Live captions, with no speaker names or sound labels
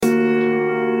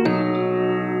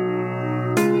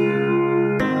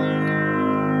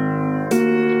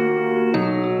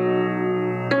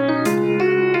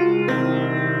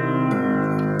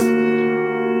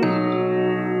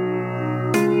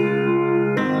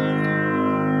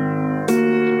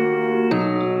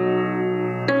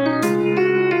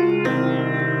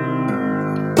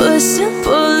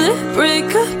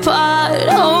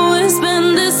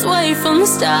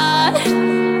start.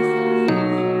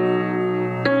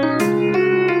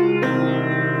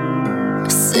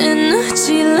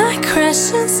 Synergy like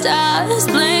crashing stars,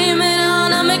 blame it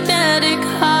on our magnetic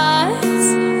hearts.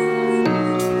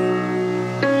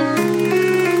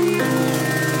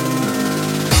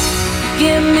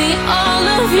 Give me all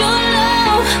of your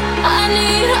love, I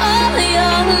need all of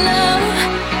your love.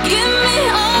 Give me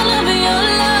all of your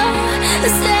love,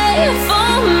 stay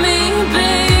for me,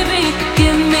 baby.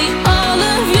 Give me all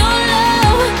of your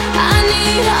love, I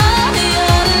need all of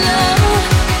your love.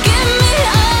 Give me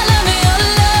all of your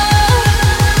love.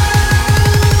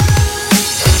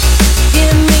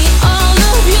 Give me all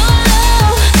of your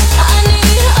love, I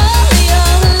need all of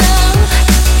your love.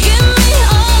 Give me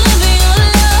all of your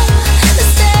love,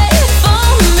 stay for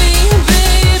me,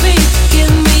 baby.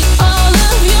 Give me all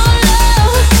of your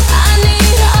love, I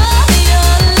need all of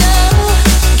your love.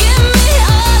 Give me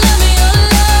all of your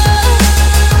love.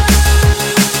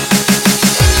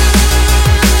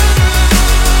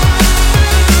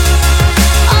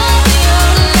 All of your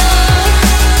love.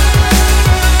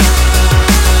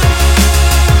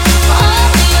 All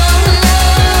of your love.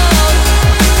 All of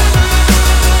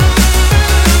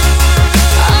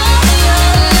your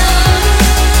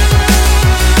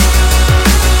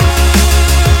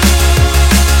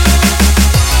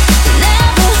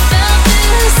Never felt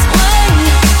this way,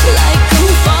 like I'm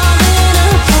falling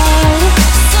apart.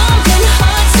 Something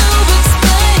hard to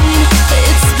explain,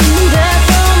 it's been there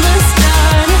from the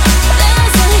start.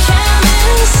 There's a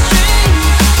chemistry,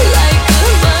 like a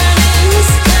burning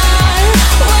star.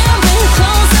 When we're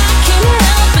close, I can't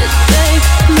help it, babe.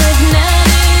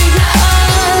 Magnetic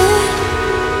heart.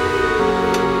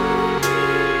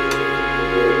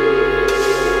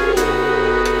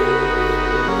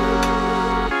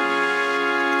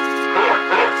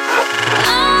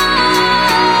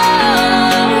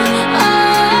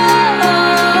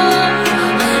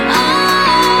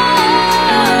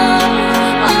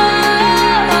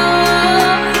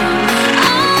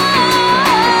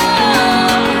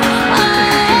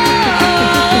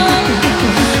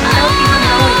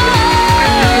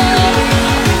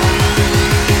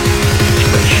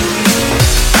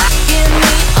 Give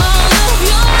me all of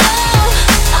your love,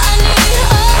 I need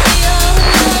all of your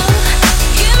love.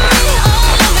 Give me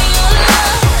all of your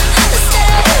love,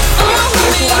 stay for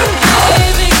me,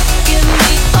 baby. Give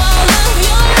me all of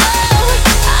your love,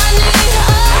 I need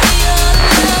all of your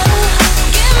love.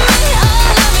 Give me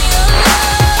all of your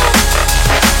love.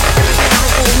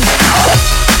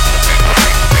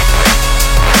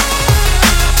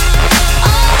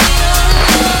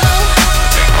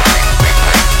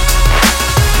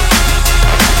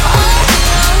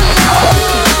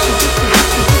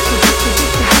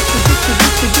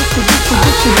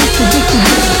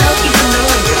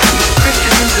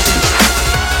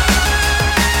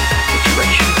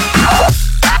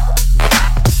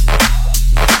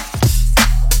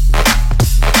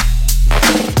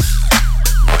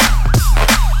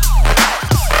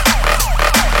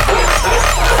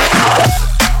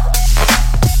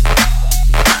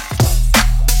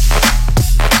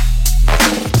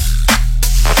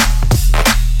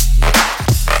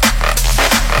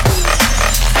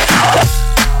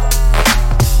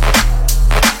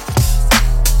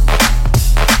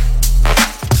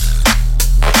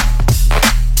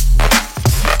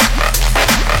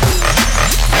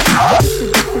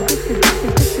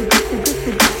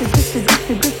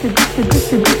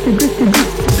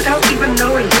 Without even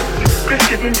knowing it, you've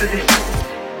drifted into this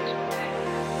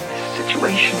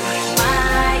situation.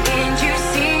 Why can't you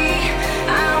see?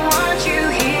 I want you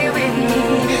here with me.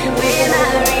 When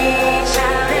I reach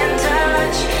out and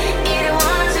touch, it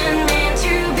wasn't meant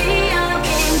to be. How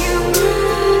can you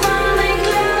move on and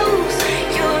close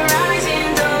your eyes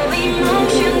and all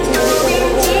emotions going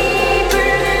deeper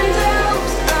than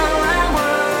those? All I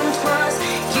want was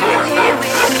you here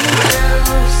with me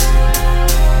close.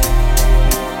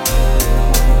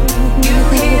 You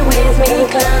here with me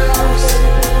close.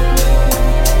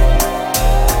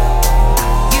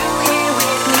 You here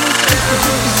with me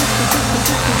close.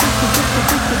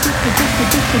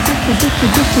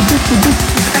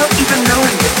 Without even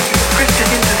knowing it, you've drifted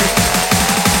into this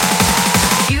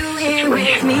You here with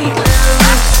situation. me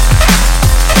close.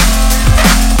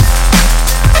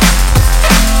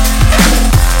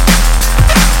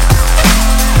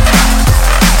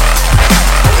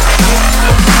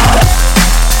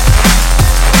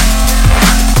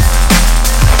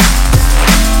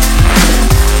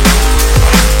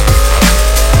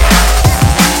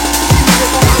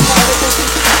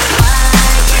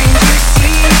 Why can't you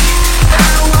see?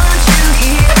 I want you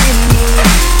here with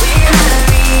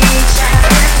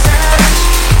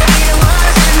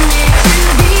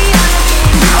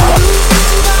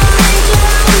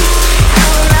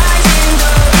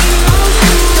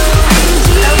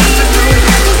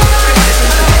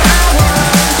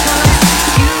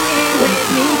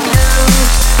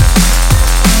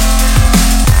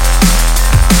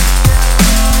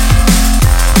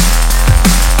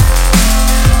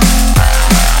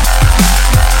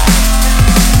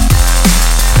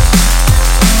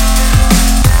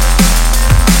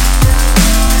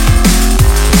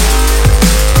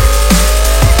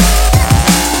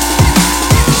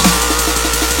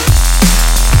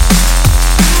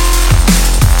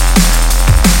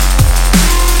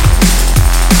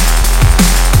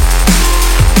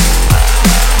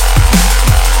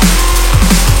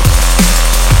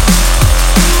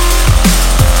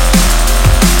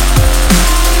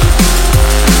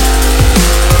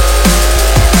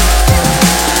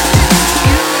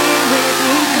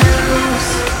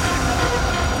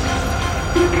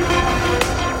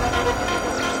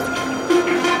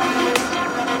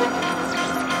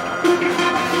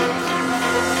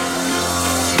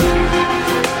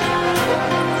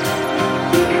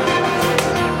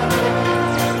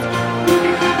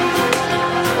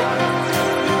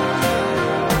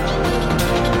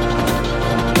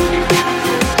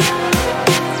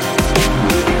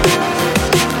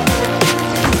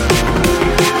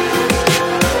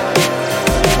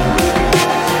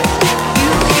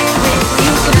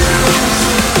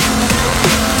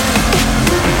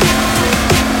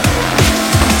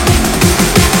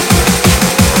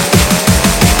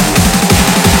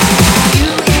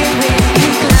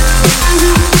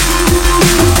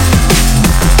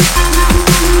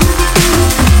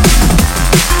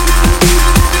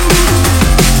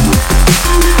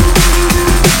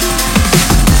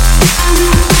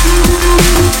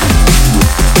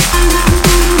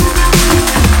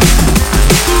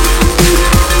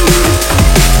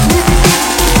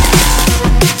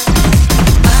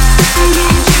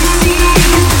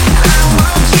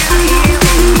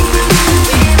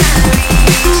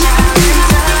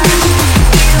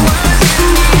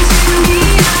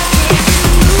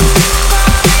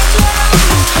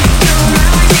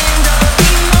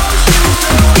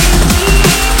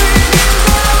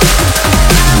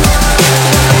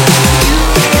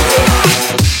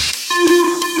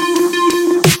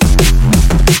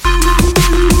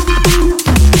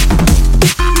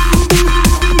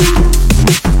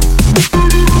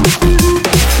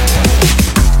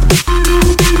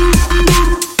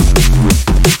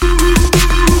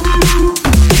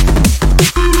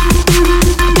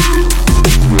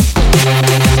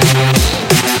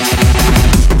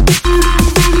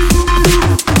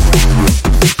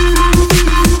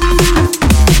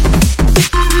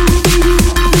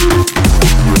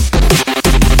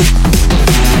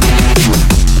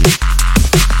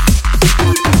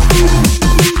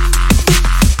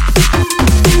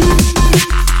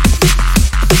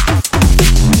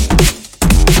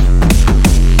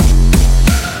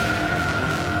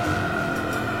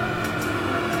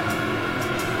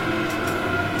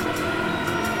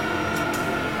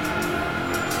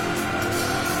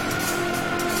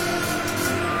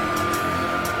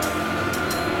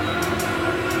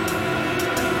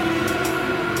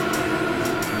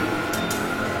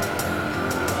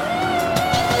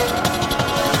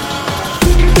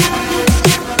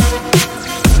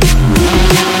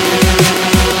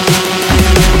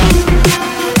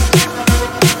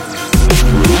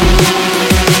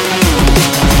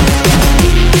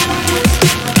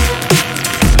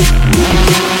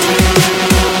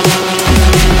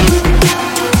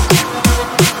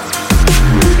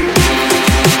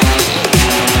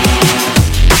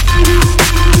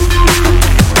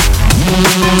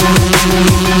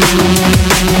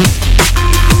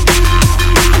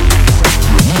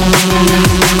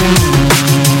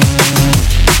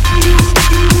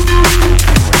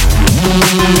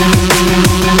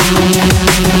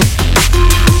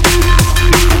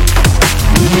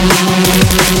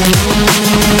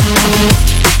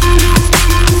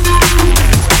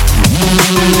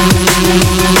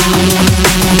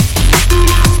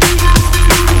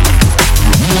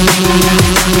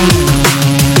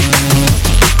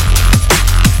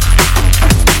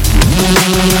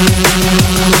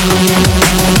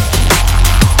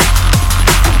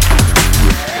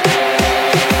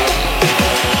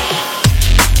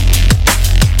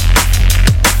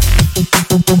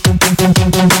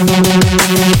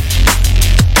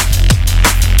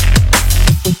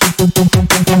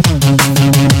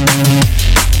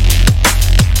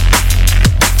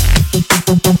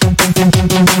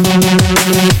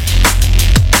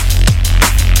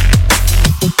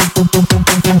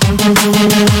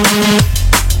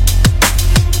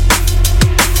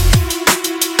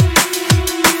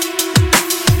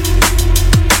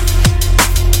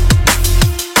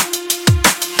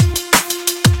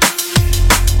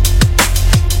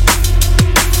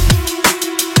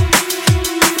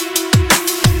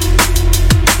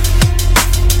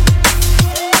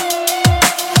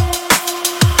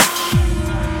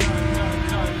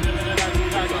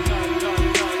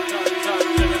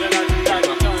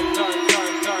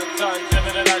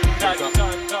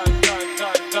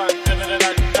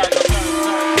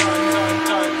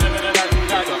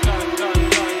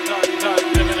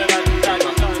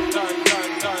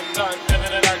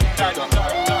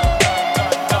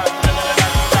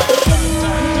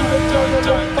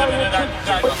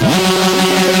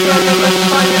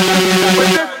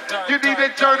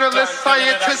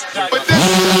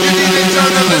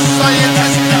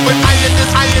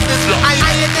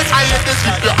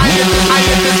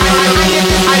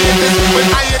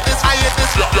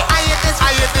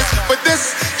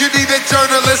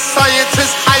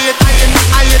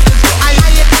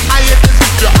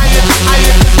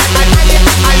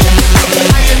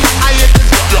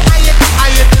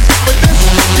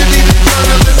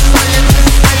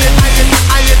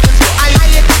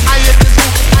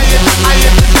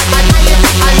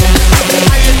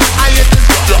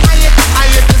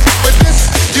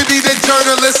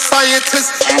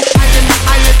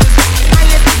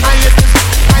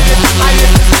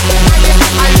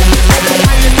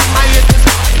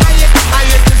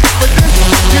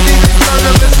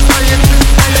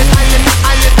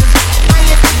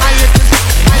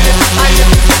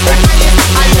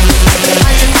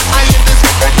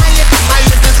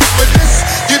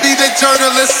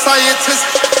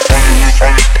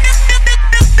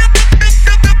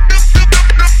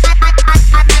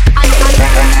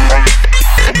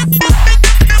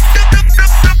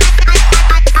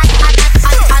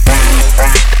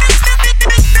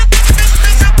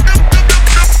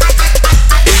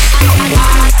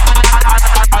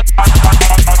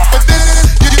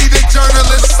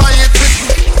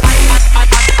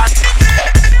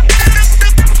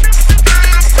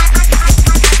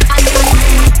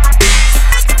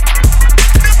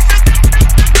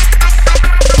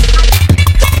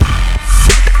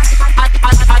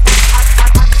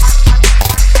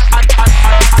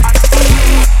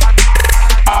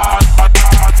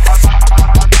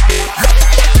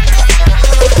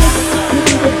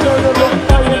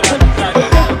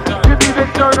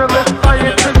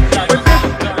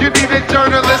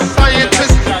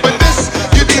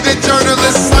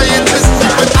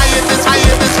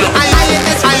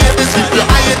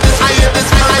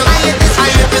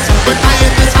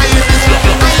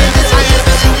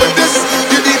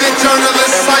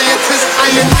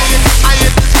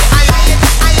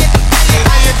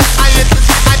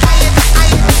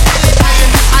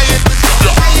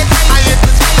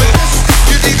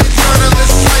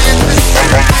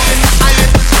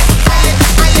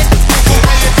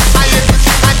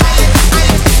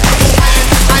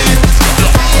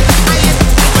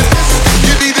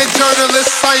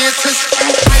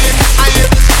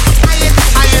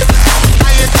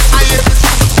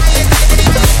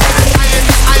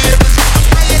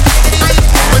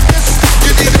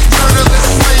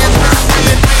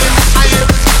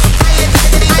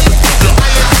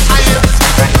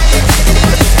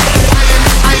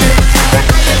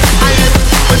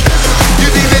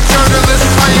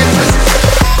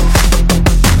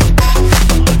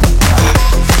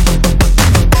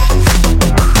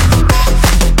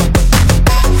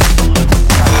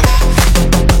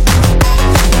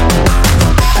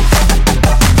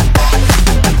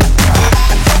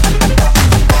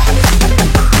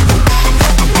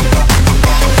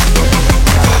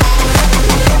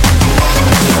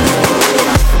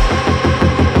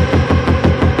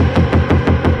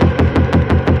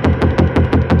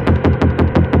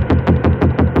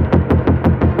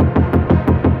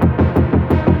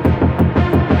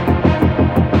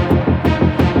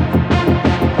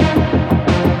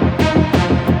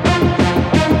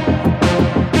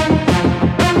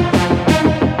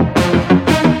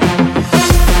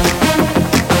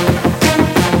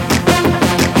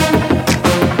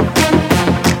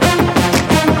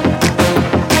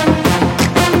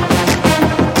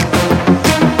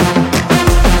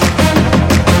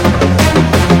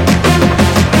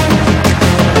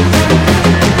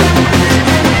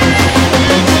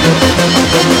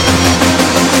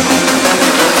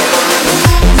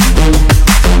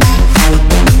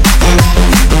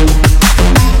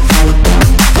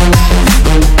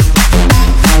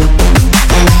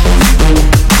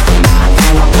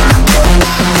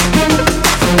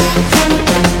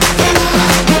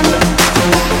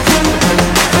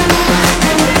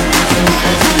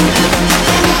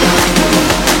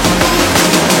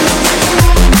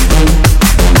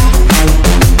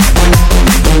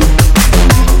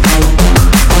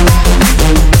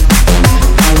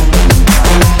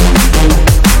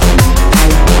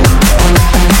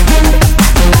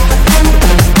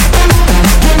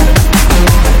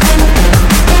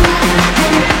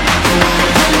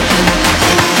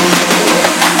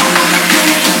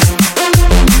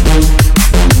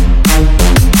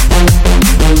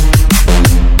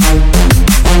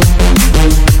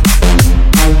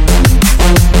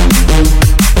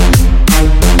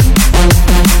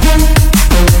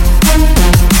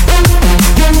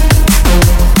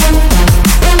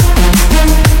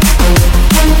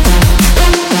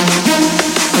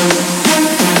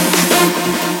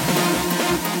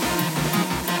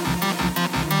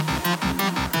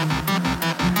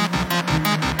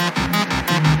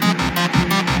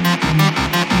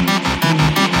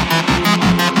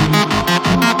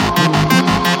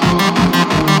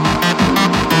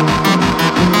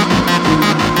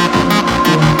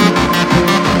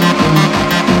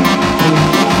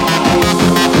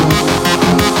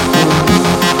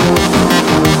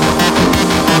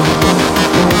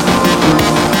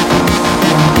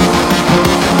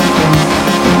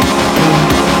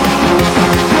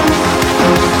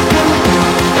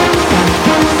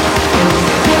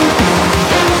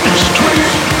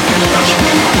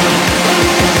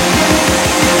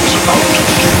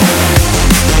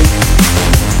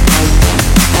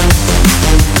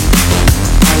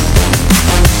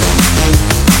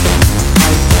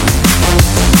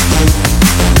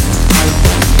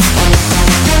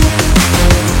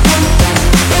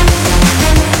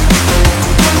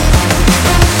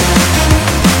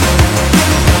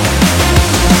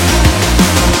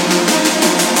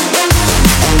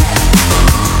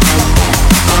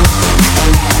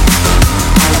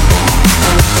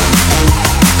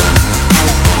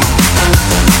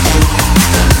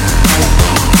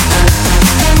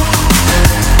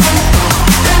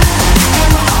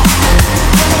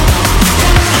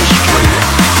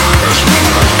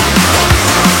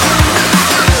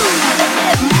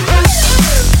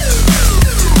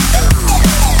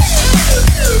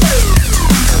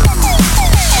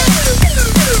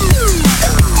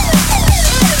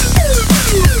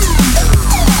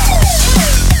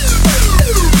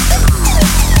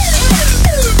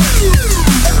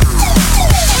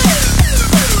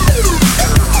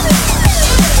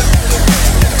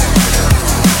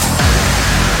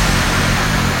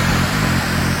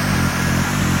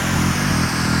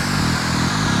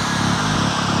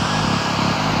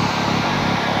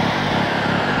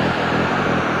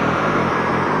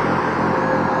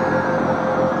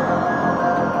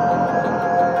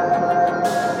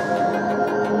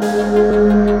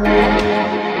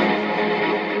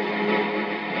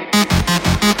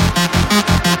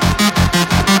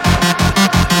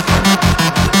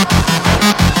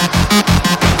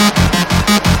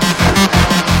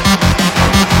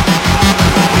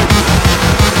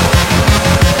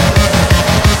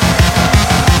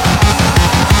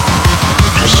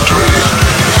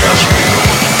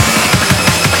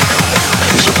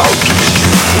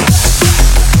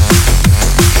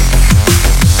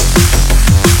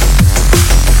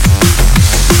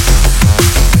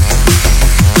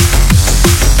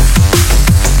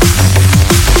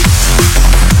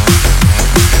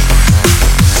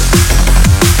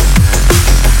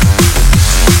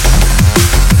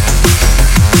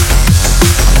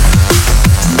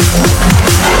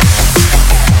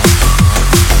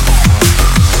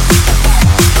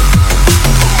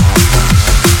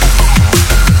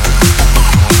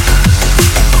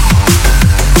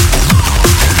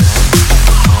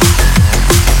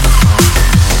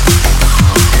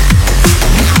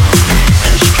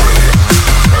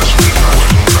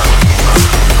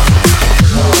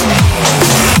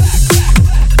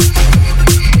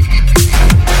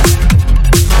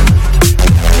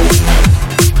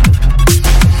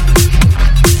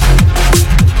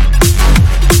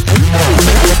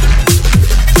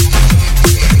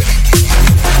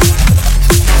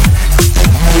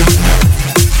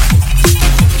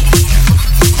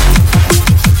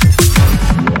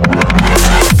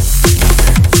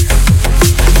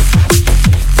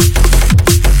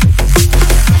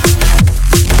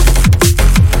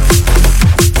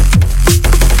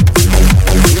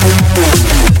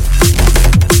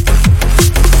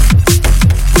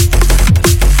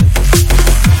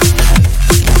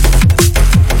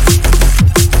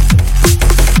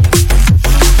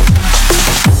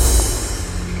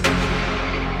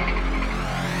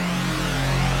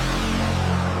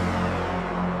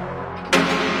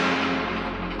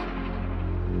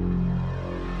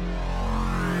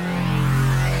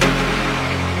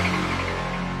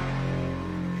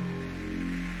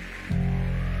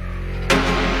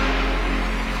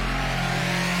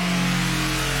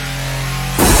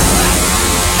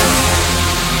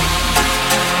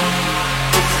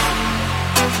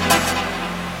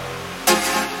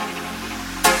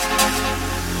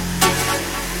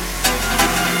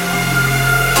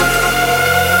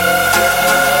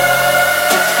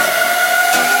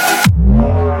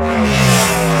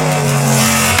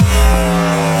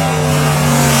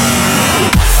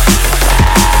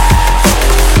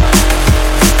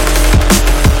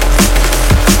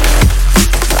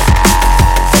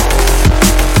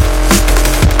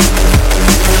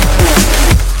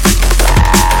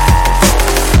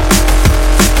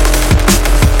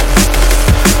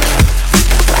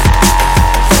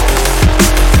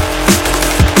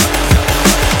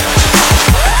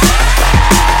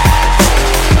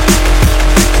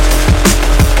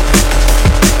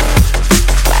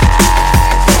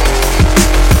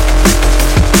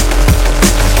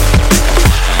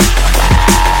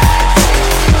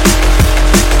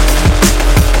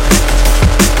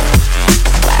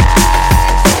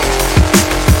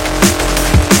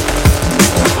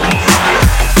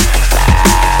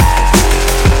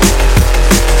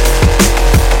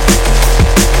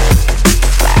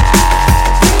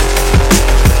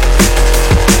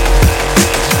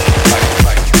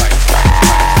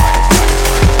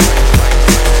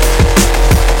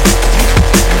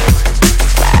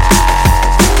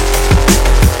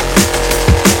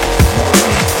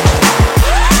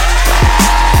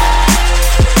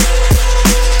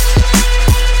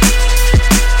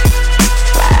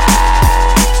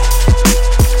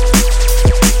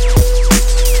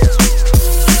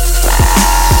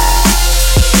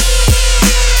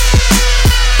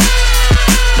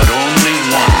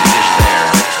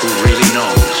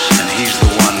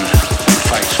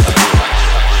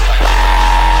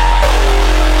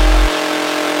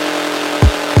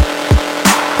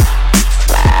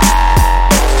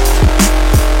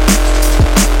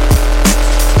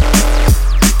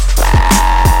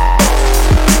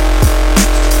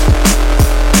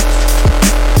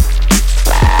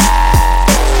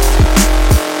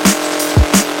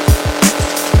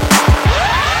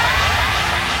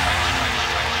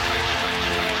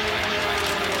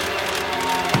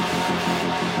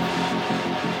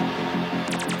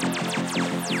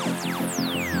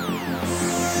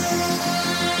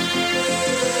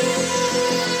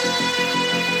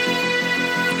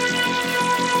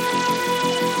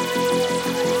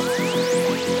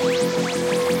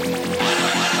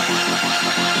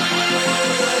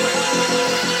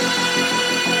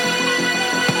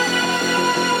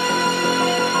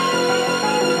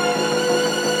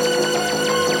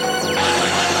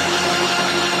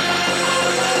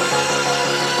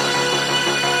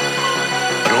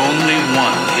only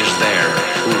one is there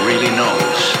who really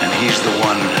knows, and he's the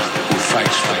one who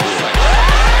fights for good.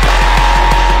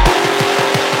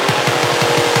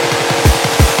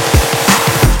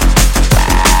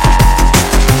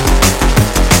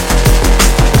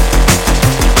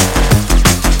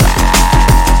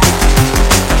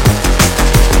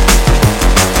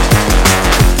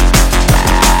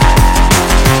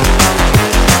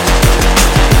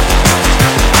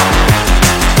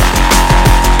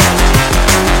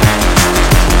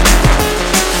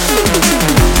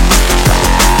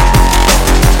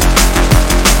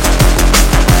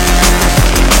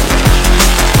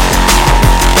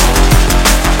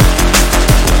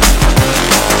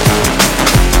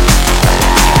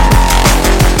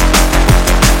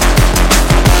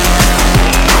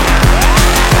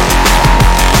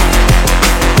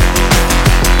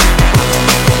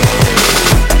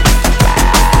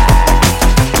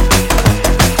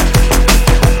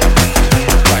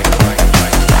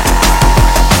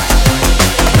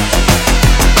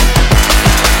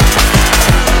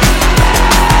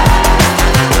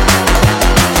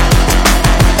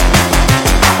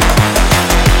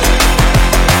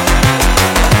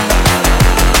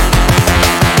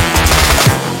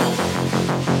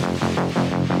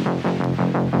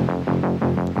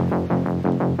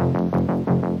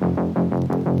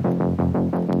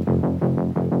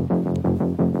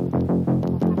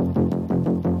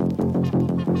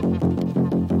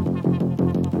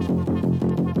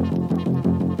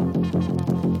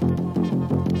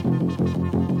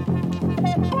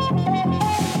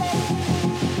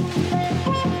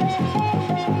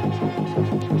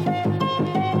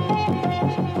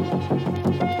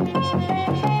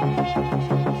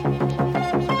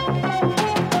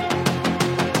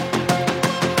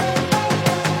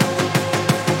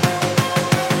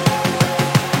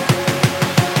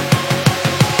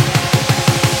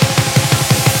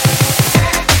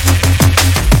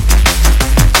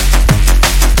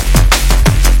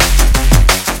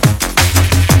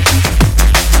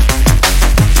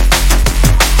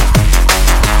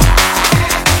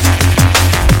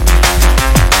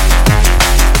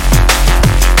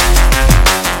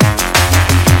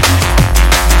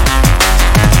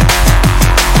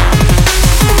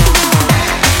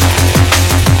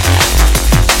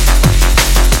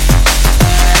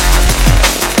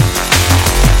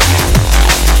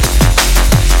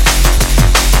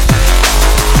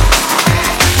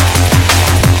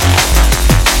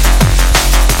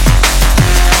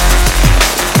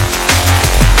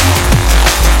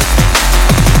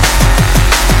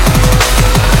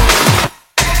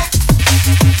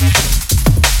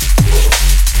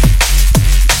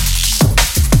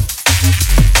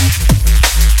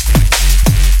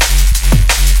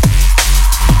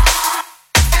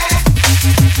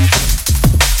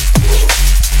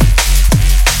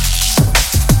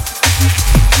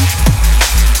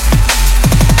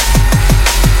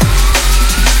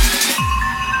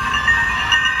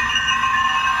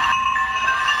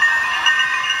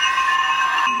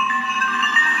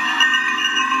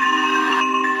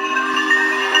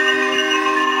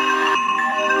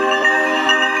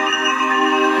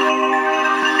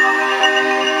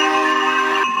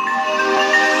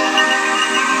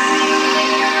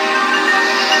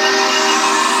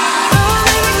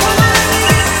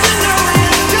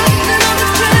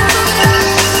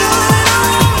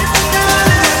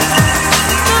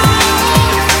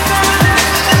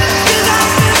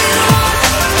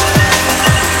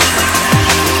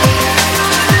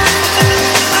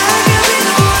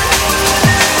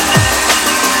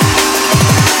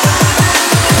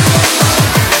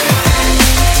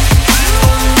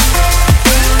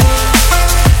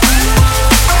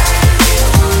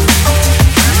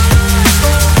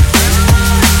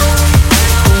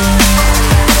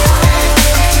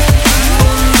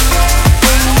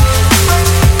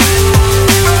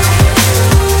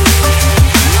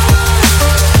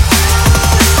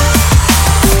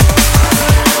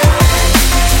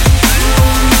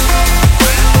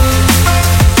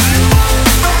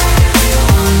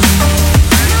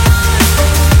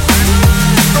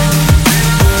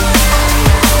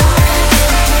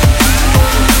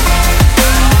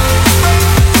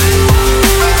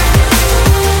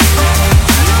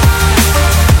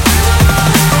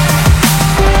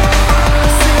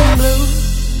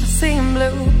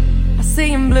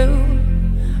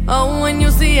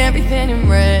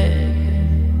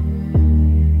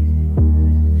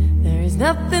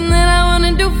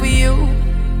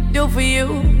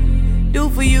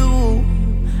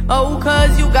 Oh,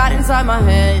 'cause you got inside my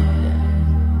head.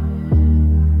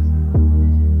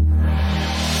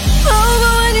 Oh,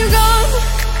 but when you're gone,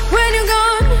 when you're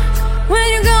gone, when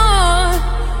you're gone,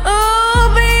 oh,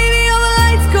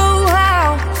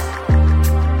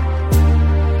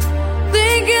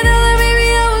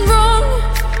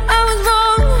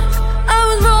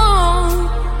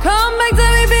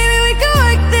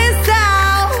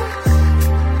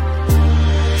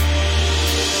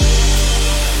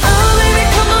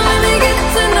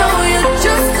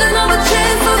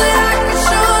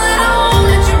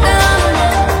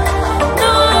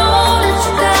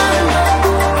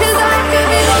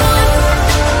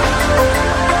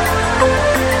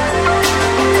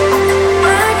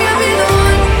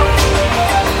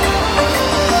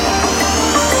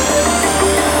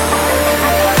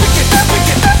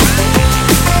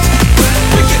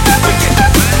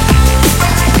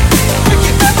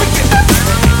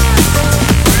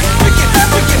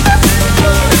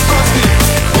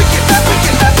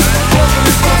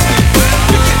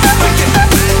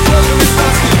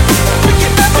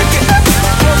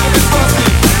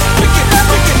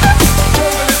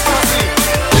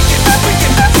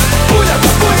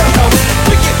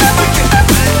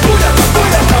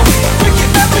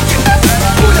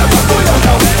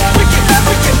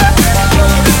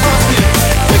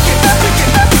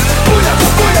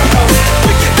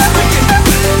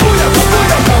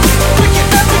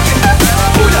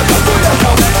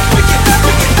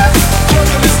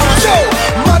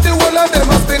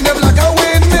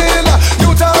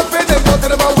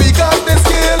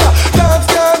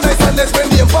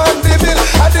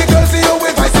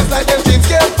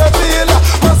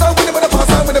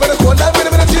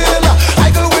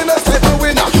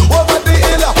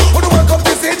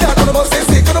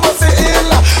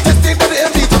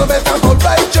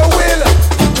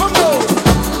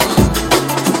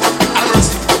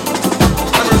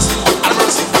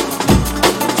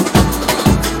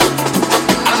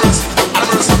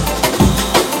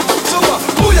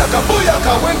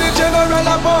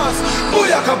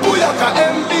 Booyaka, booyaka,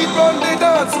 MB run the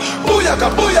dance. Booyaka,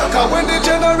 booyaka, when the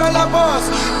general a pass.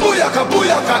 Booyaka,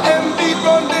 booyaka, MB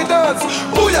run the dance.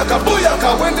 Booyaka, booyaka,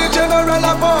 when the general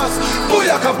a pass.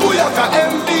 Booyaka, booyaka,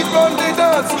 MB run the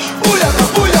dance. Booyaka,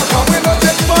 booyaka, when no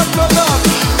take part no dance.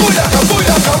 Booyaka,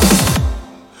 booyaka.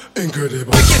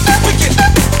 Incredible. Wicked, wicked.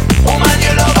 Woman,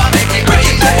 you love her, make me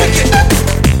crazy. Wicked.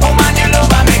 Woman, you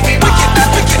love her, make me mad.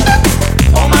 Wicked.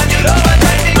 Woman, you love her,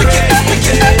 drive me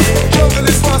crazy. Jungle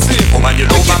is massive. Woman, you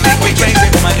love her, make me crazy.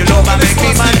 Woman, you love her, make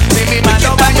me mad. See me mad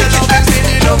over your loving, still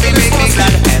you love me, make me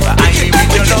glad. Ever I be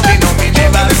with your loving, no me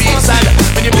never feel sad.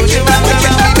 When you put your arms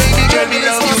around me, baby girl, me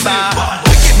love you bad.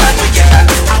 Wicked man, wicked.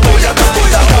 I want your body,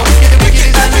 you're the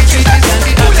wickedest and the sweetest and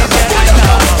the happiest girl I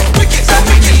know. Wicked, so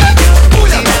we need you.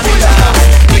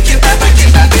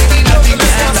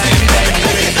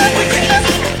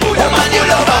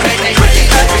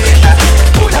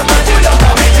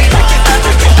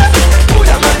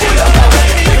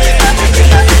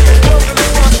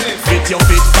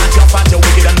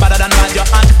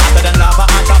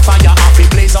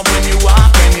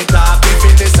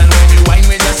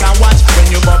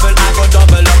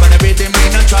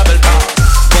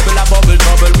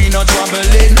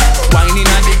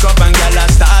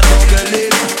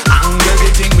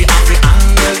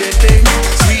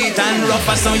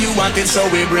 So you want it, so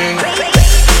we bring. Woman,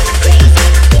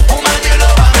 you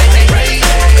love her, make me crazy.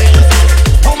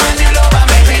 Woman, you love her,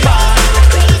 make me mad.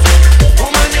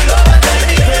 Woman, you love her, drive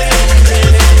me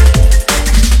crazy.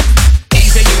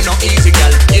 Easy, you know easy,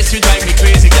 girl. Yes, you drive me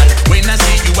crazy, girl. When I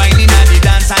see you whining at the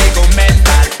dance, I go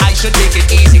mental. I should take it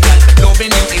easy, girl.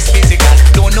 Loving you is physical.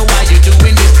 Don't know why you're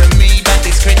doing this to me, but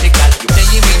it's critical. You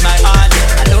playing with my heart.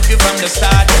 I love you from the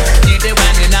start. You're the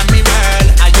one in my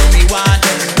world. I only want.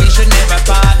 Should never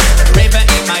part, raven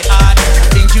in my heart.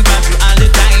 Think you about you all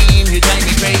the time. You drive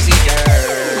me crazy, girl.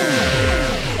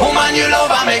 Woman, you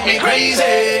love her, make me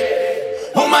crazy.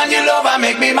 Woman, you love her,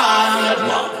 make me mad.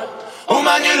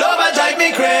 Woman, you love her, drive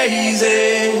me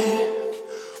crazy.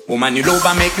 Woman, you love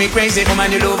her, make me crazy.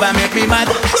 Woman, you love her, make me mad.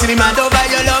 See me mad over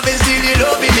your love and still you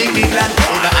love me, make me glad.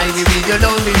 Ever I will be your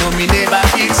love, you know me never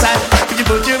feel sad. Could you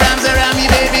put your arms around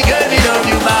me, baby girl, me love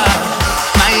you bad.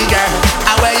 My girl,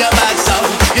 I wear your bad soul.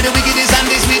 You're the wickedest and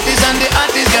the sweetest and the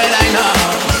hottest girl I know.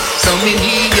 So me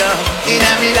need you in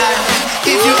every life.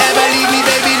 If you ever leave me,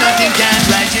 baby, nothing can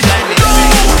right. You drive me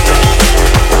crazy.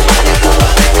 Woman, you love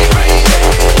her, make me crazy.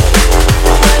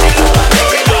 Woman, you love her, make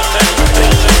me mad.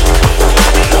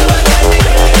 Woman, you love her, drive me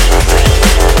crazy.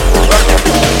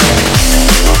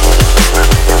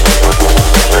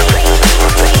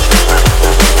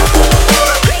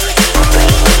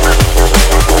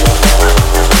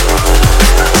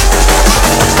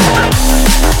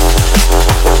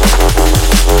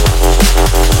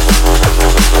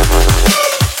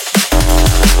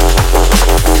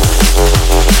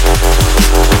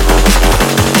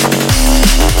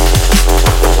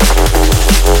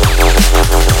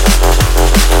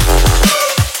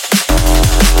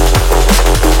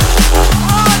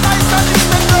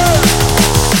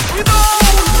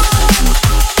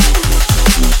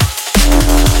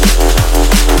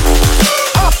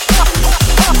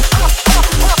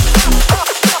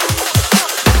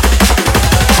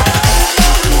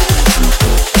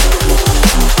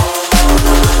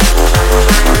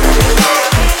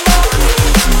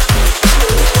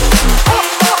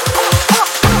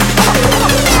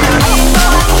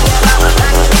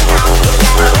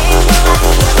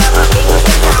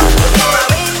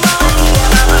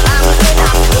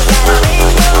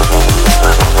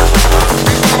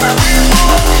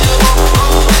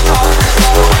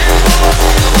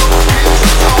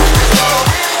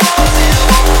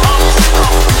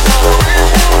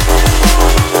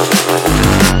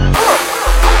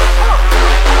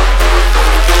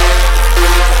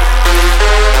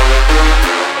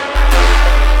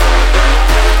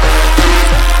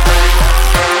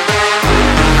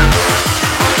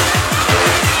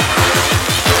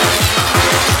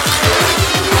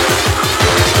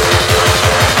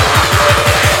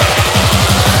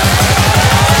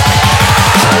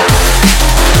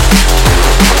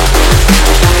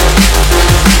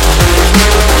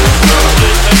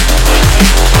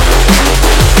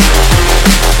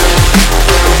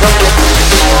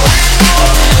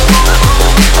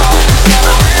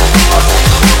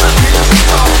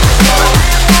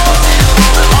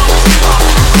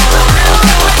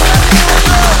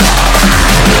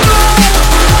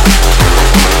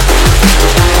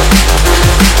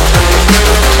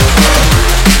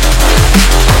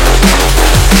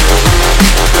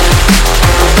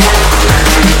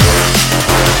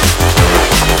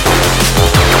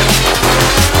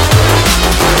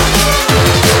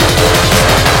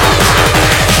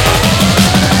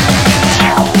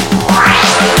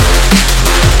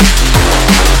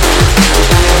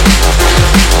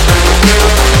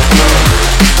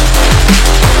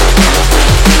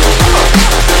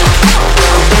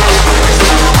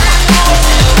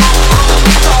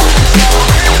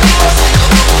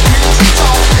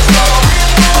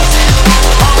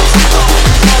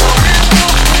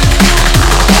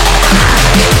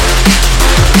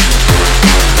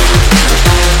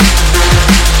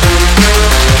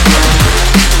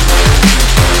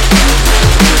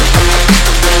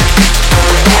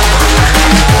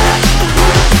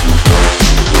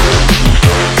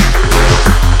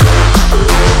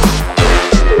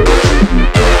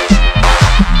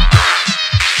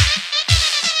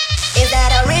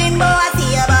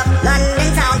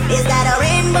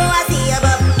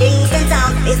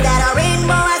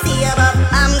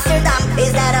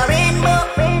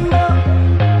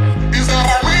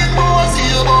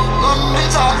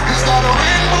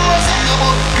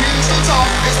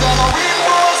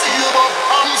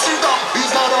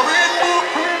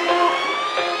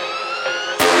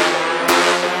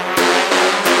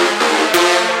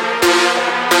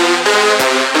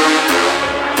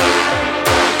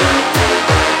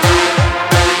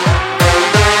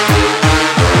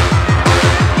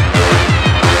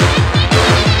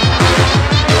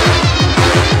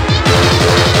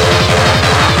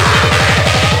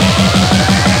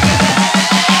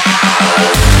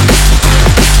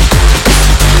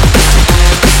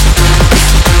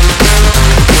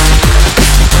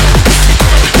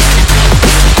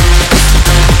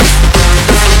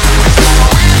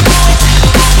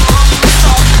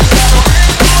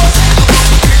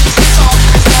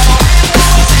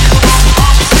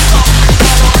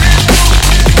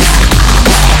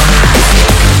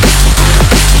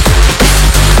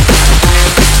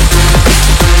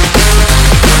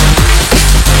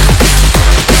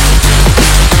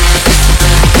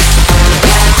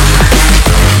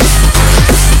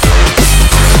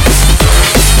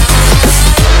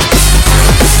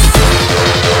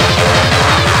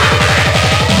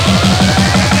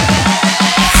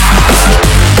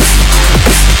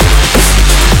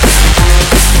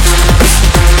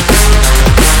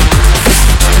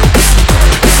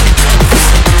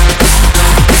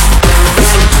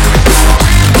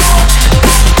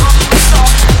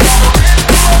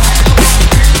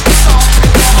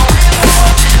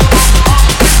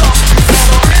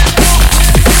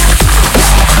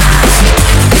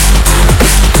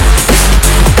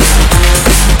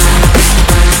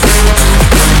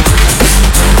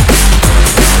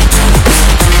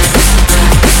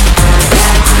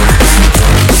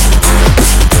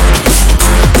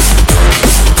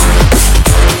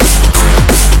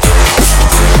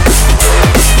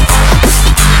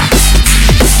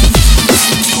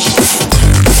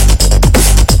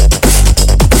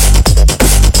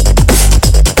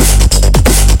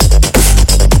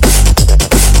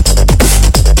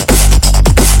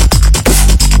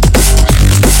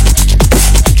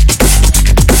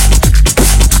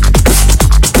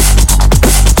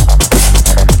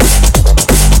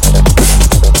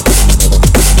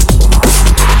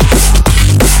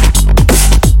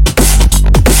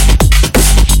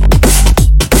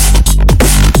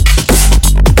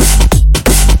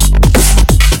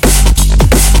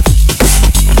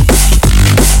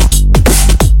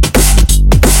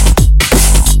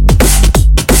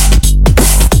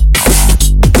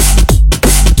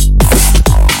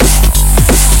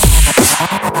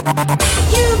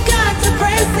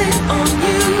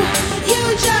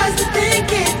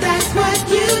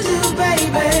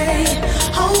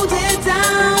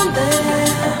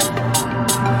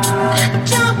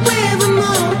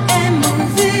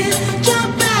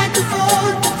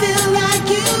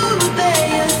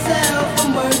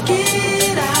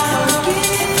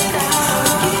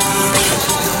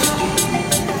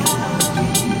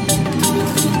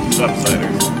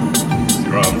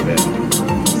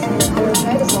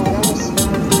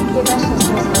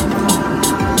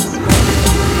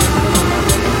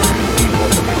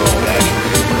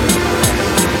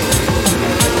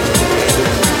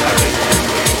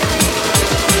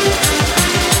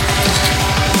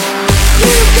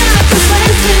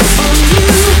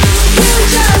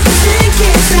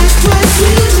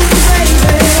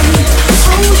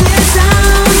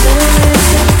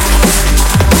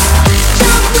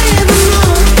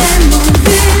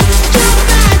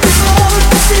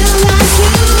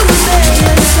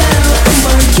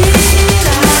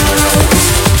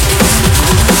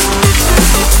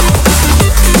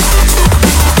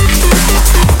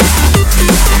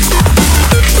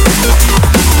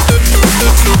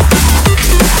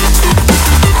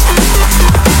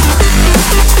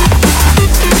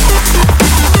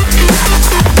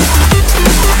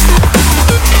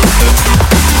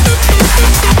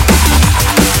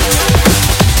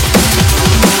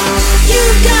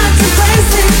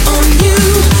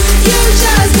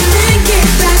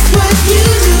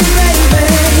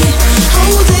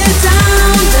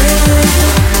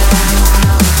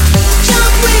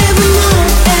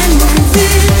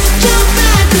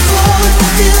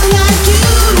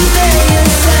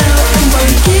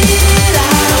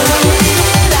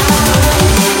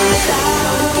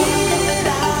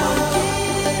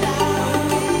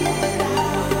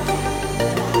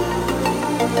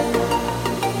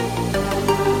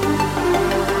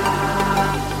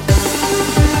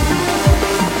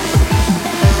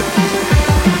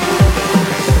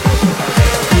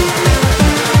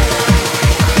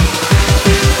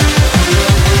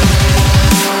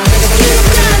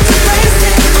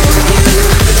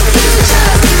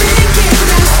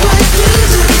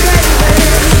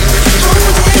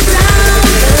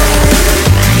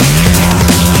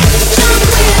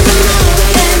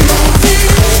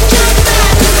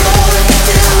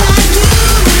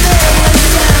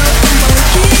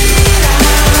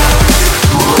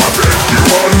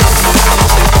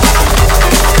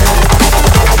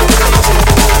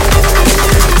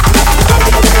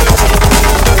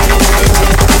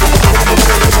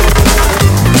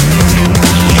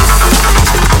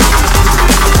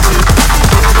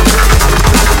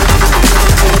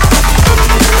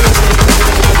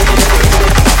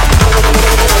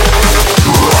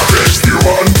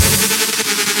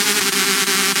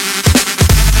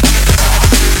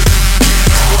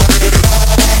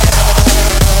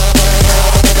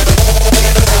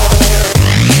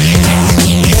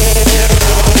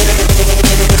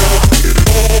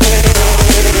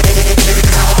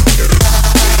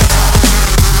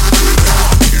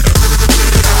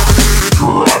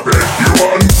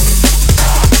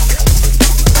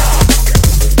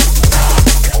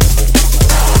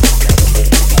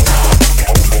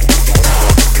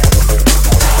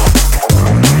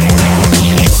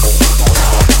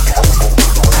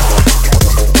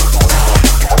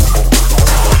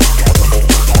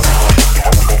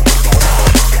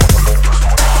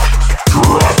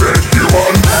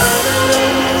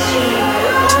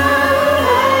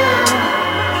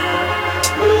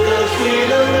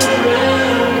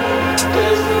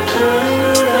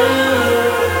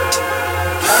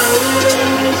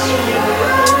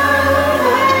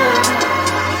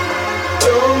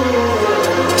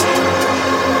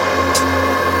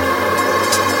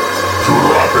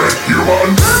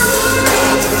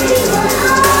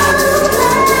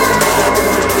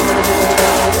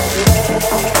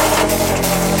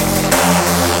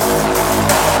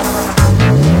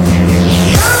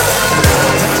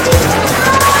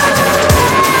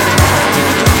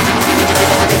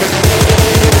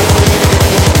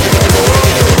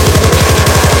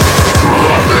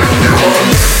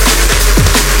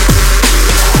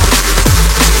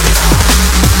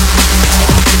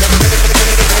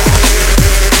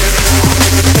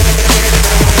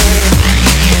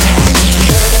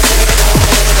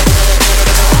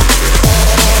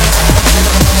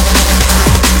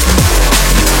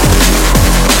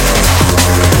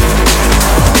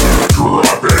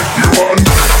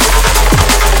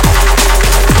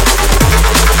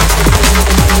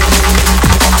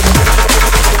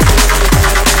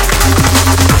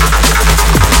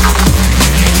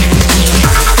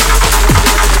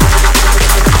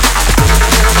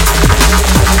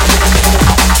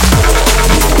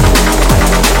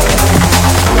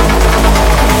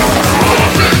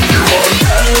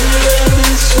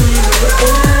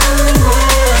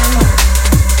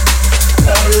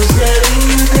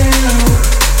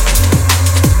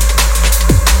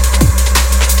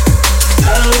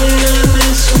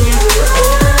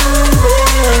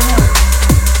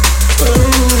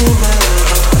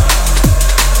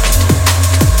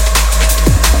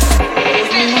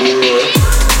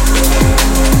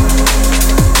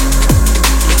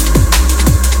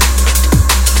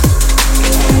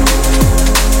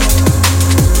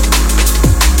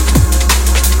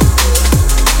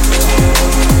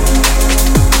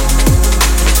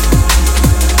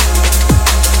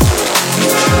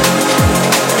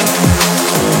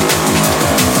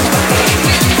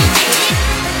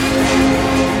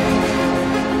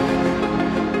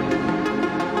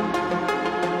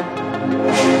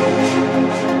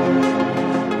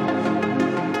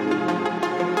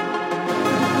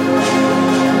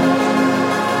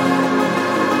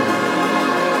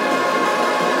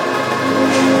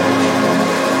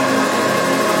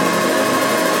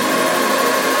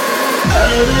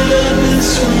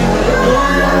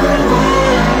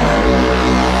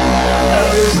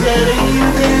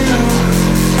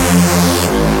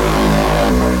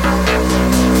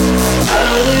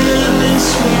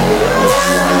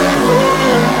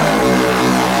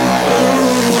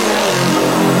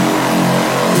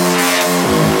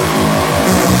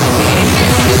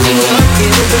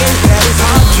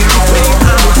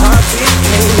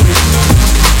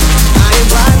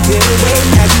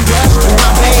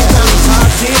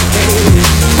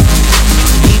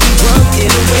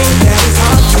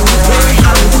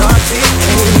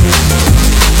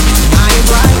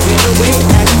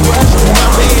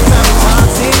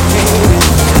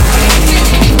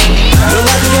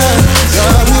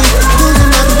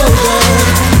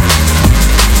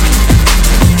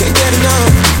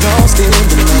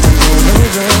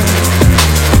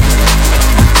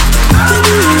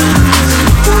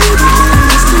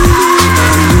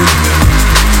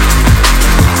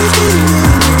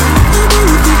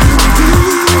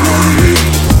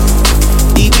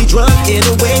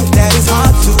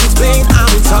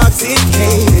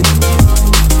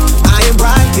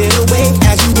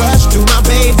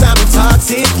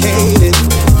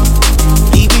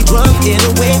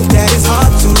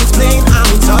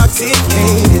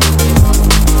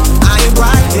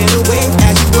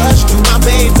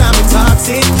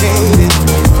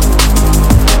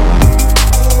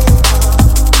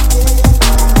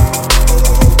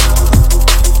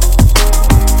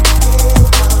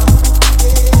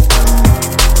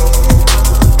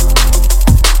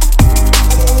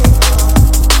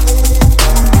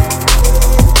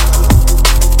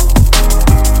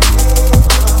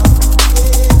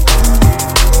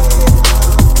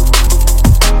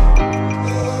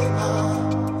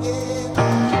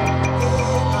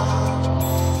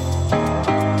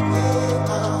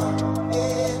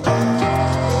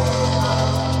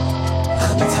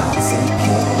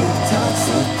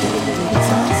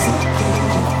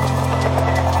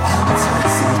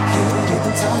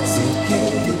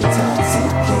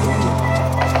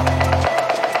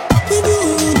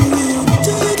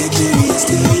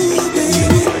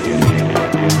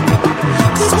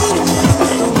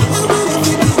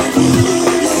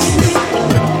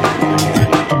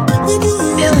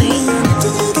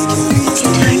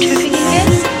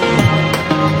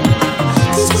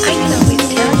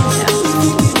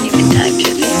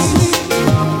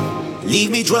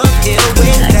 drunk in a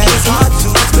way that is hard to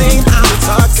explain. I'm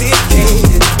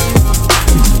intoxicated.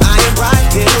 I am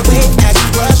right in a way as you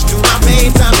rush through my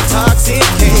veins. I'm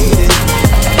intoxicated.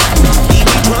 Leave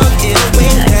me drunk in a way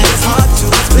that is hard to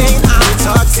explain. I'm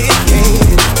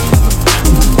intoxicated.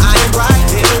 I am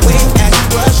right in a way as you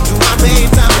rush through my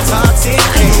veins. I'm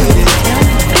intoxicated.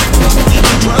 Leave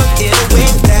me drunk in a way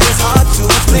that is hard to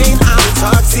explain. I'm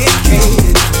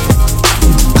intoxicated.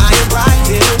 I am right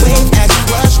in a way as you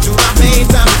rush through my veins.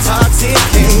 I'm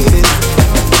intoxicated.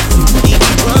 Leave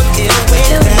me drunk in a way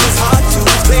that is hard to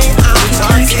explain. I'm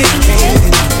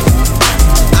intoxicated.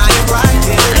 I am right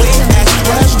in a way as you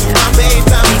rush through my veins.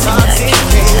 I'm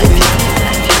intoxicated.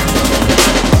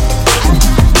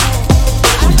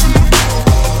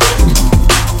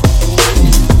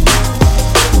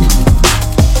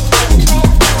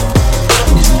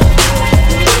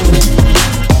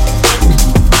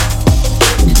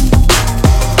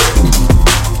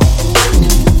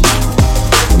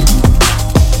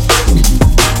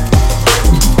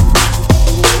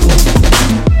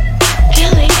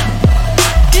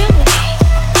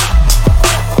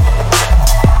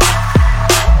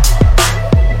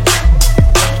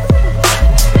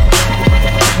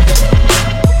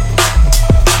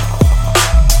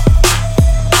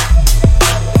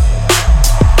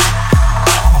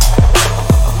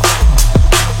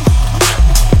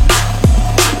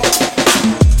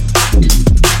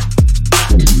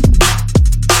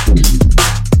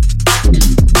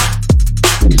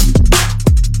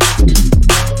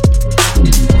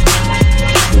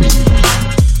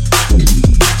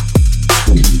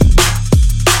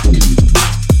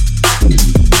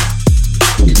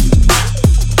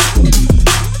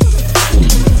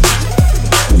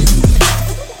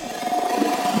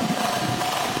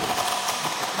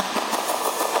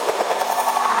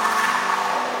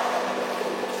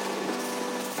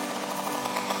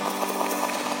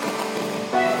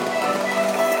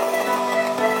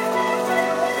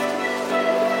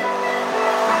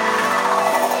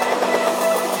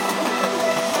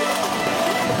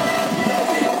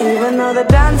 Even though the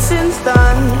dancing's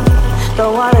done,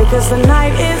 don't worry cause the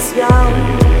night is young.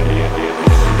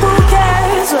 Who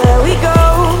cares where we go?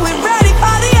 We're ready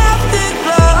for the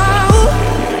afterglow.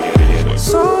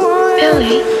 Someone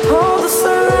Billy, hold us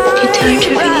around. you turned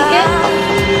your ring again?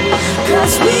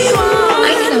 Cause we want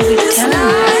I can always this tell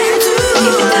night to when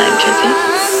you've been time tripping.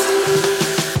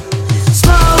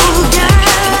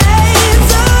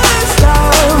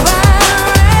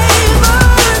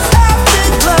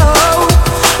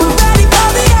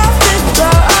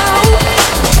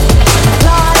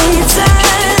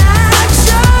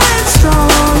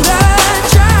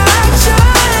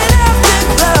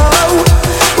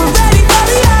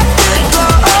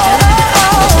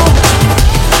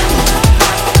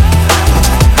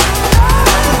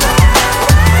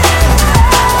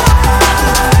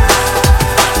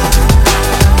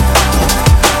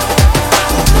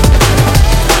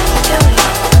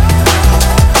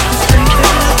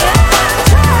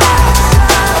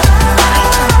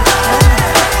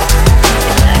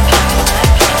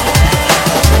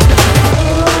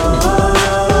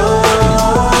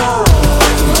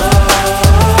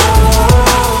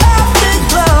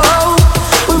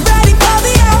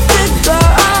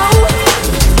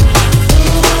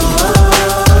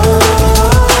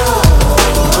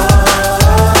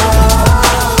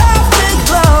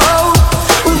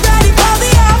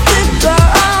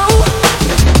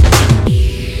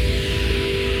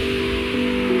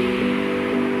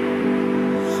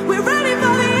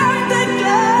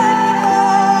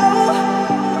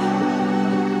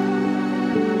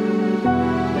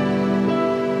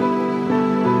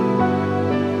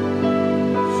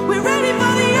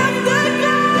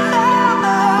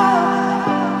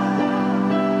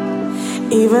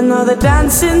 Even though the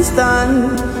dancing's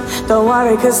done, don't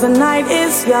worry cause the night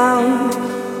is young.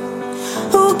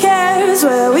 Who cares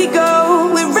where we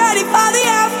go? We're ready for the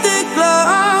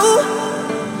afterglow.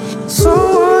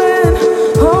 Someone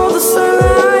hold us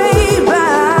right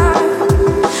back,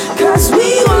 cause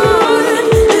we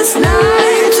want this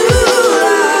night to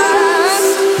last.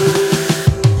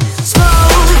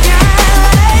 Smoke and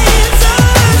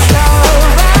lasers,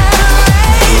 love and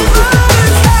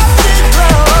rainbows,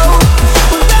 afterglow.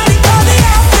 We're ready for the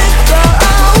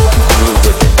afterglow.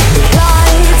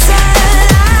 Lights and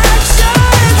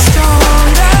action,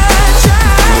 stronger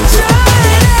attraction,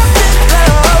 afterglow.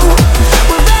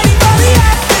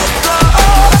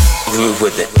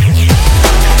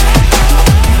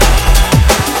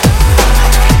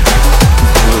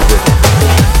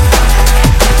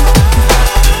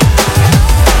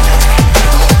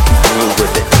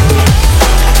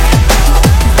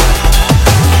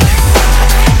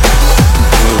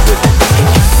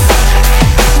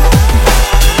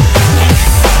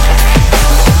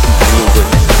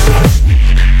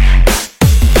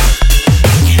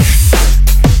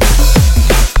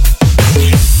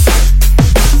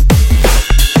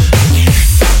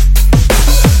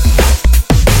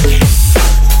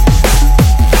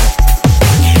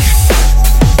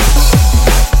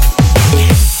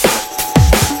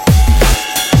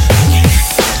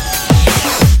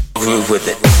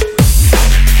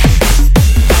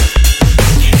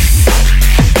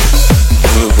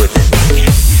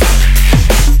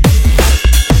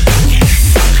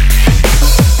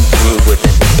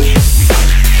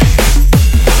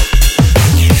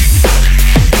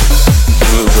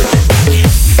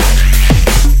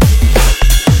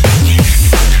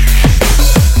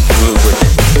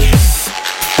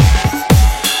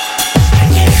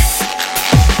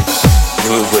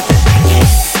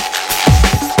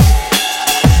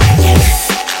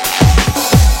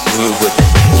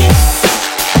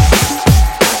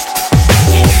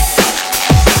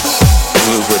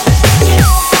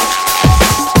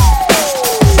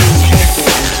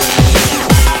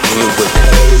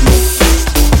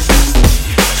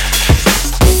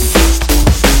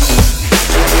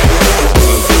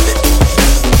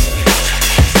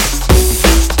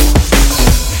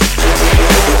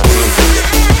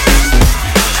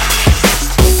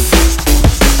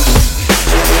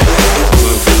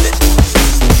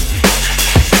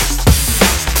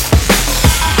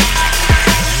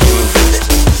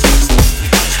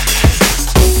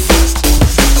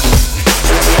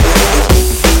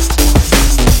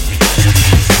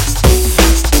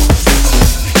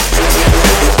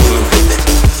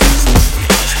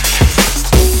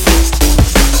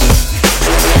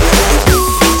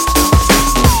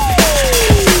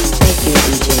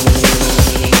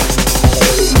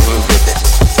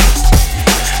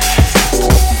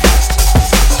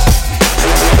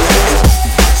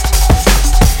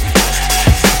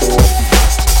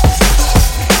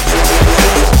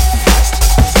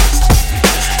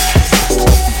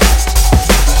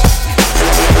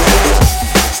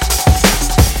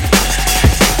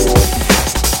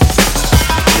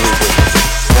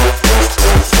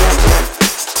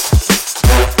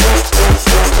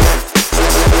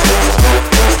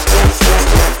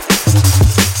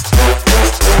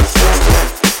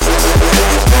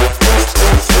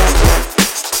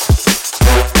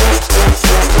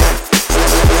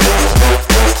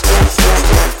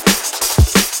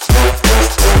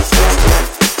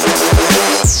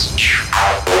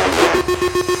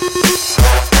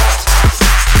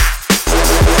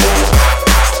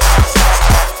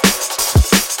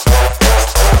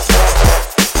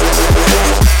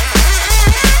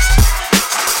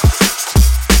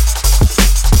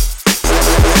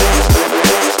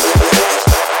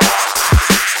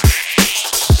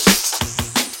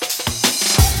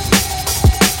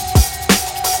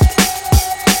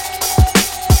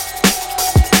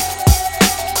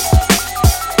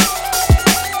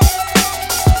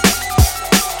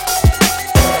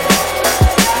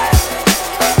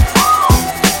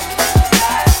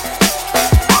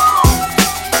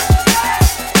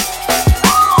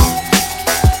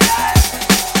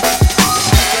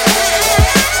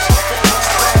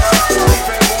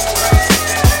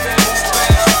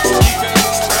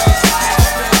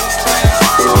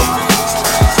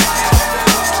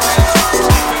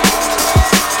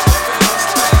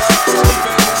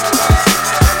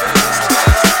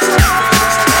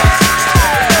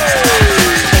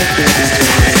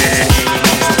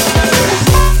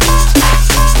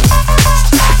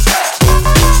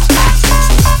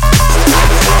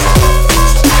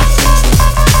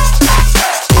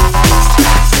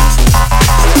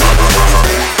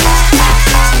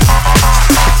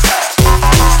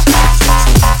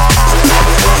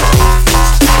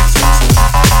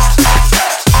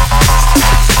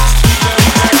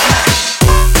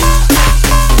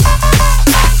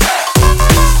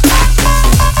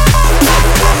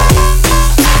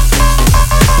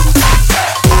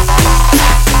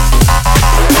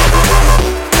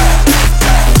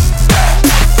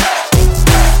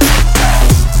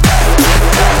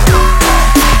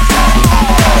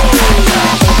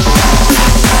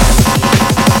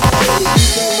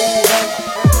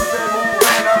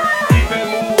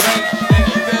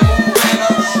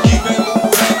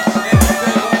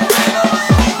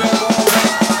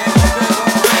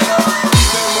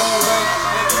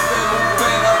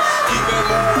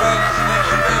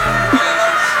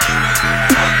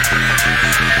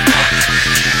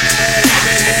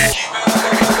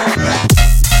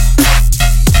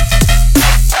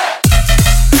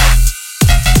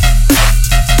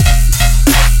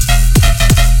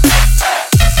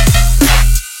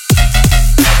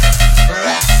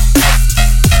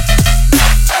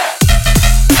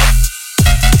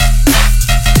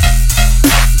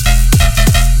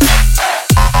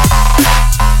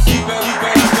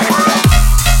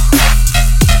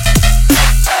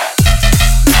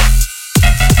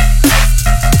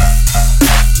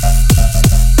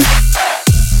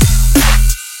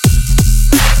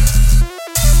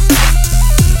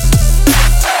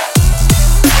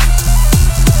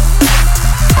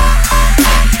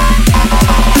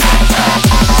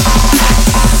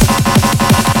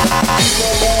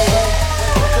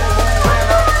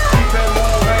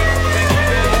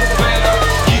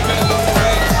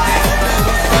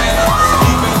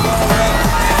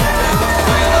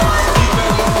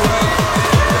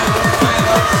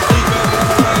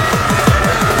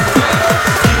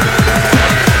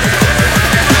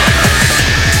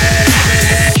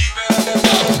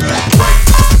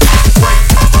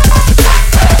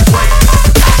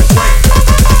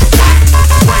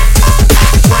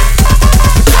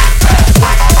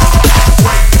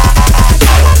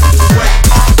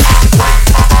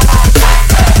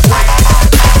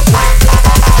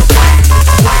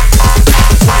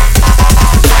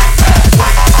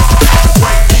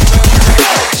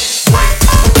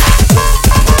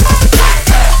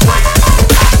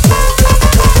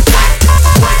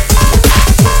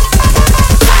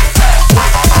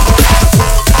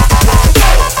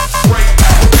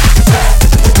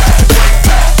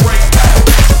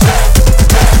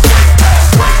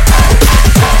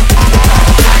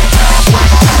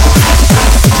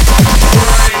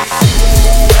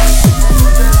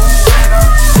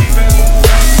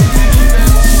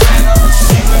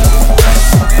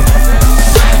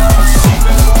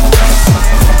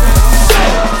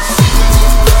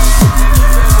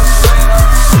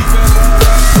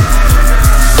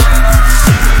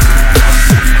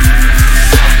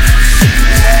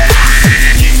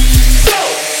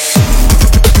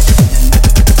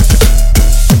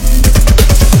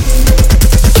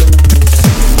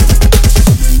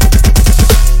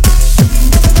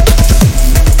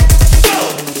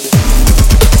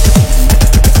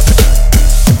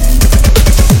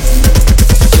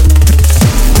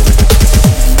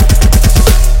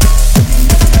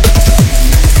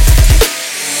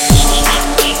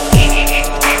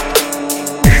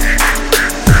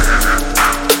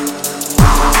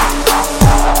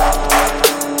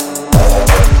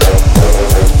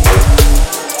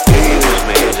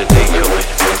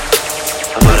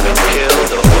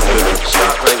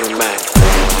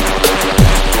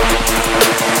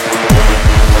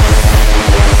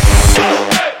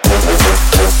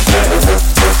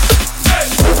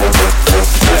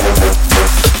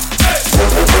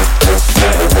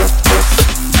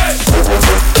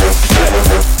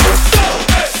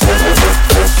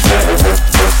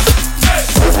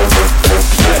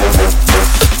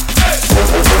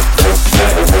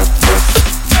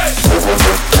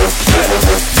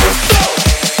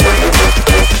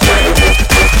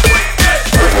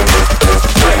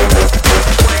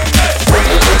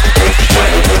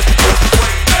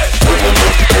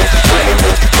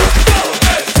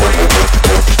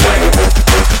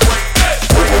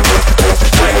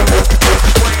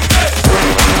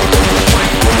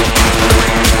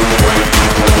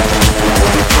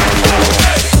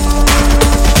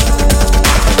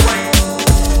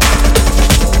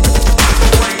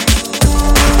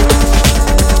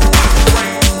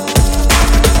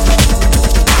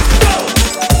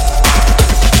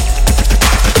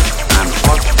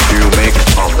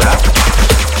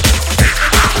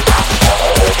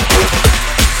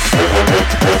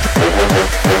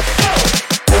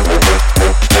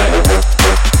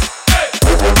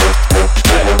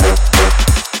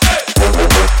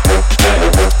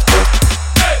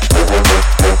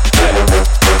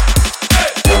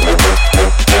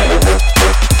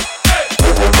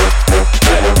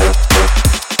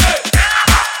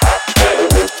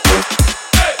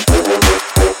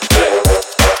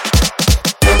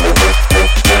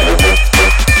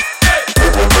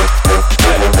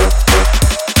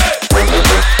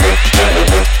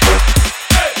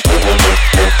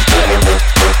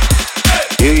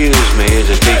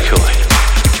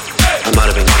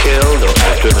 killed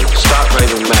or driven stark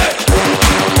raving mad.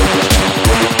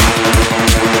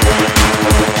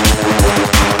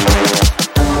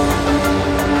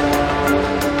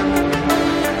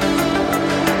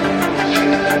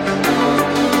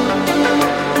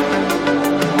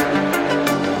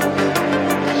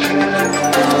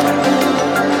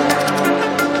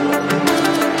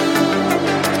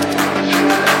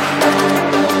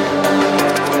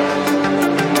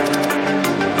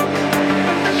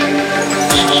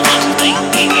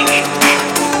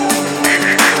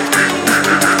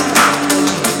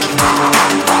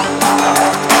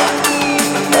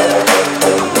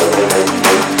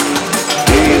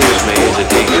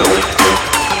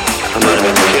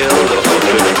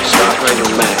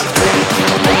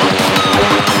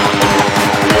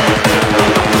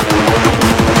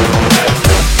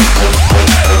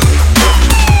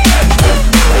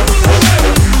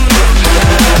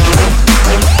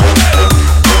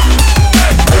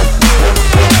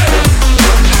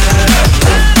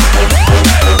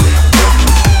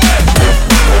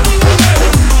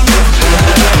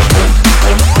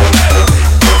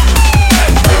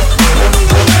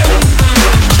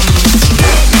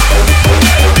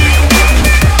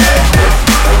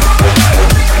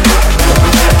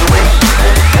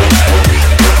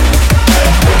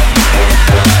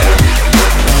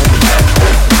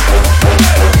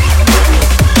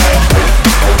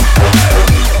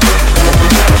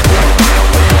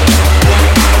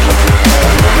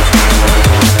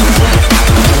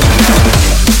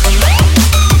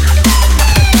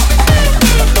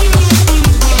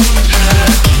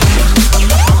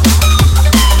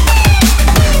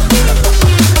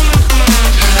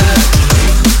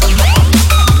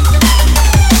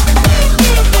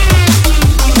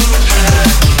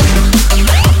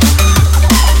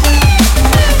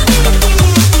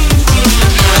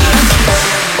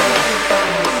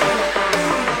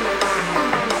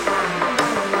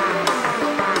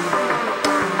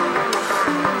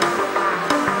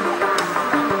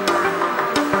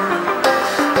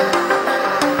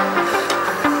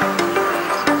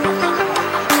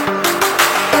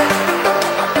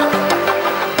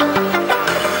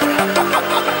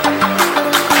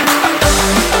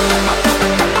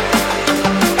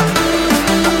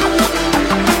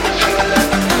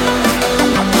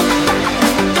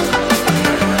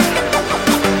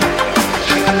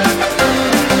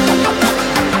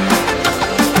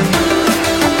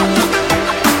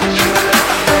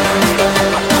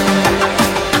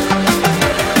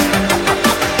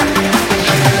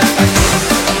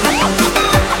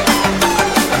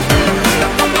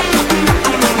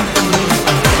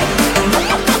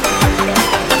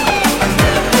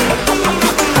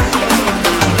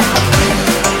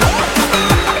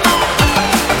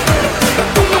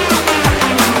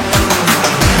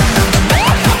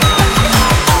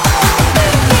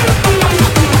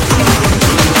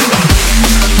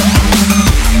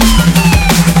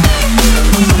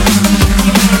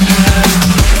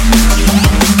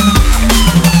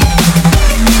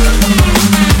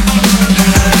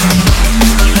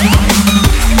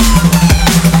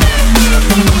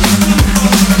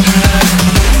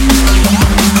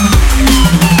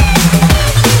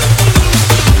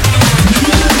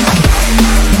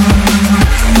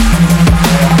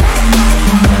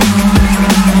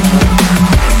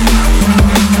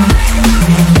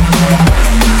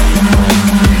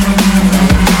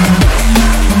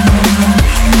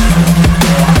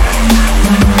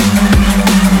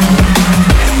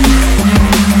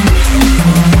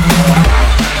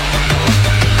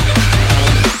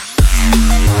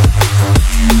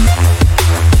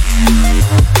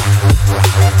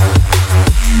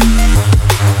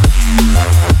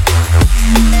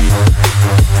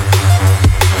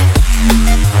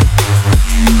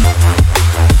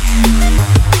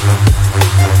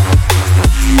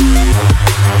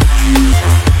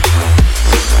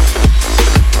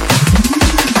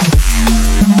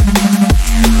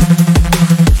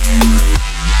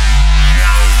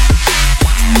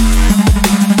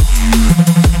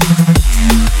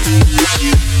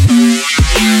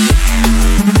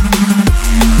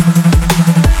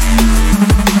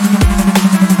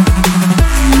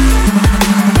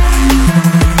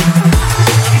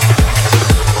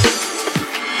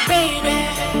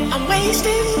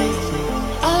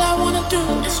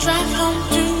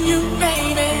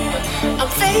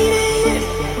 Fading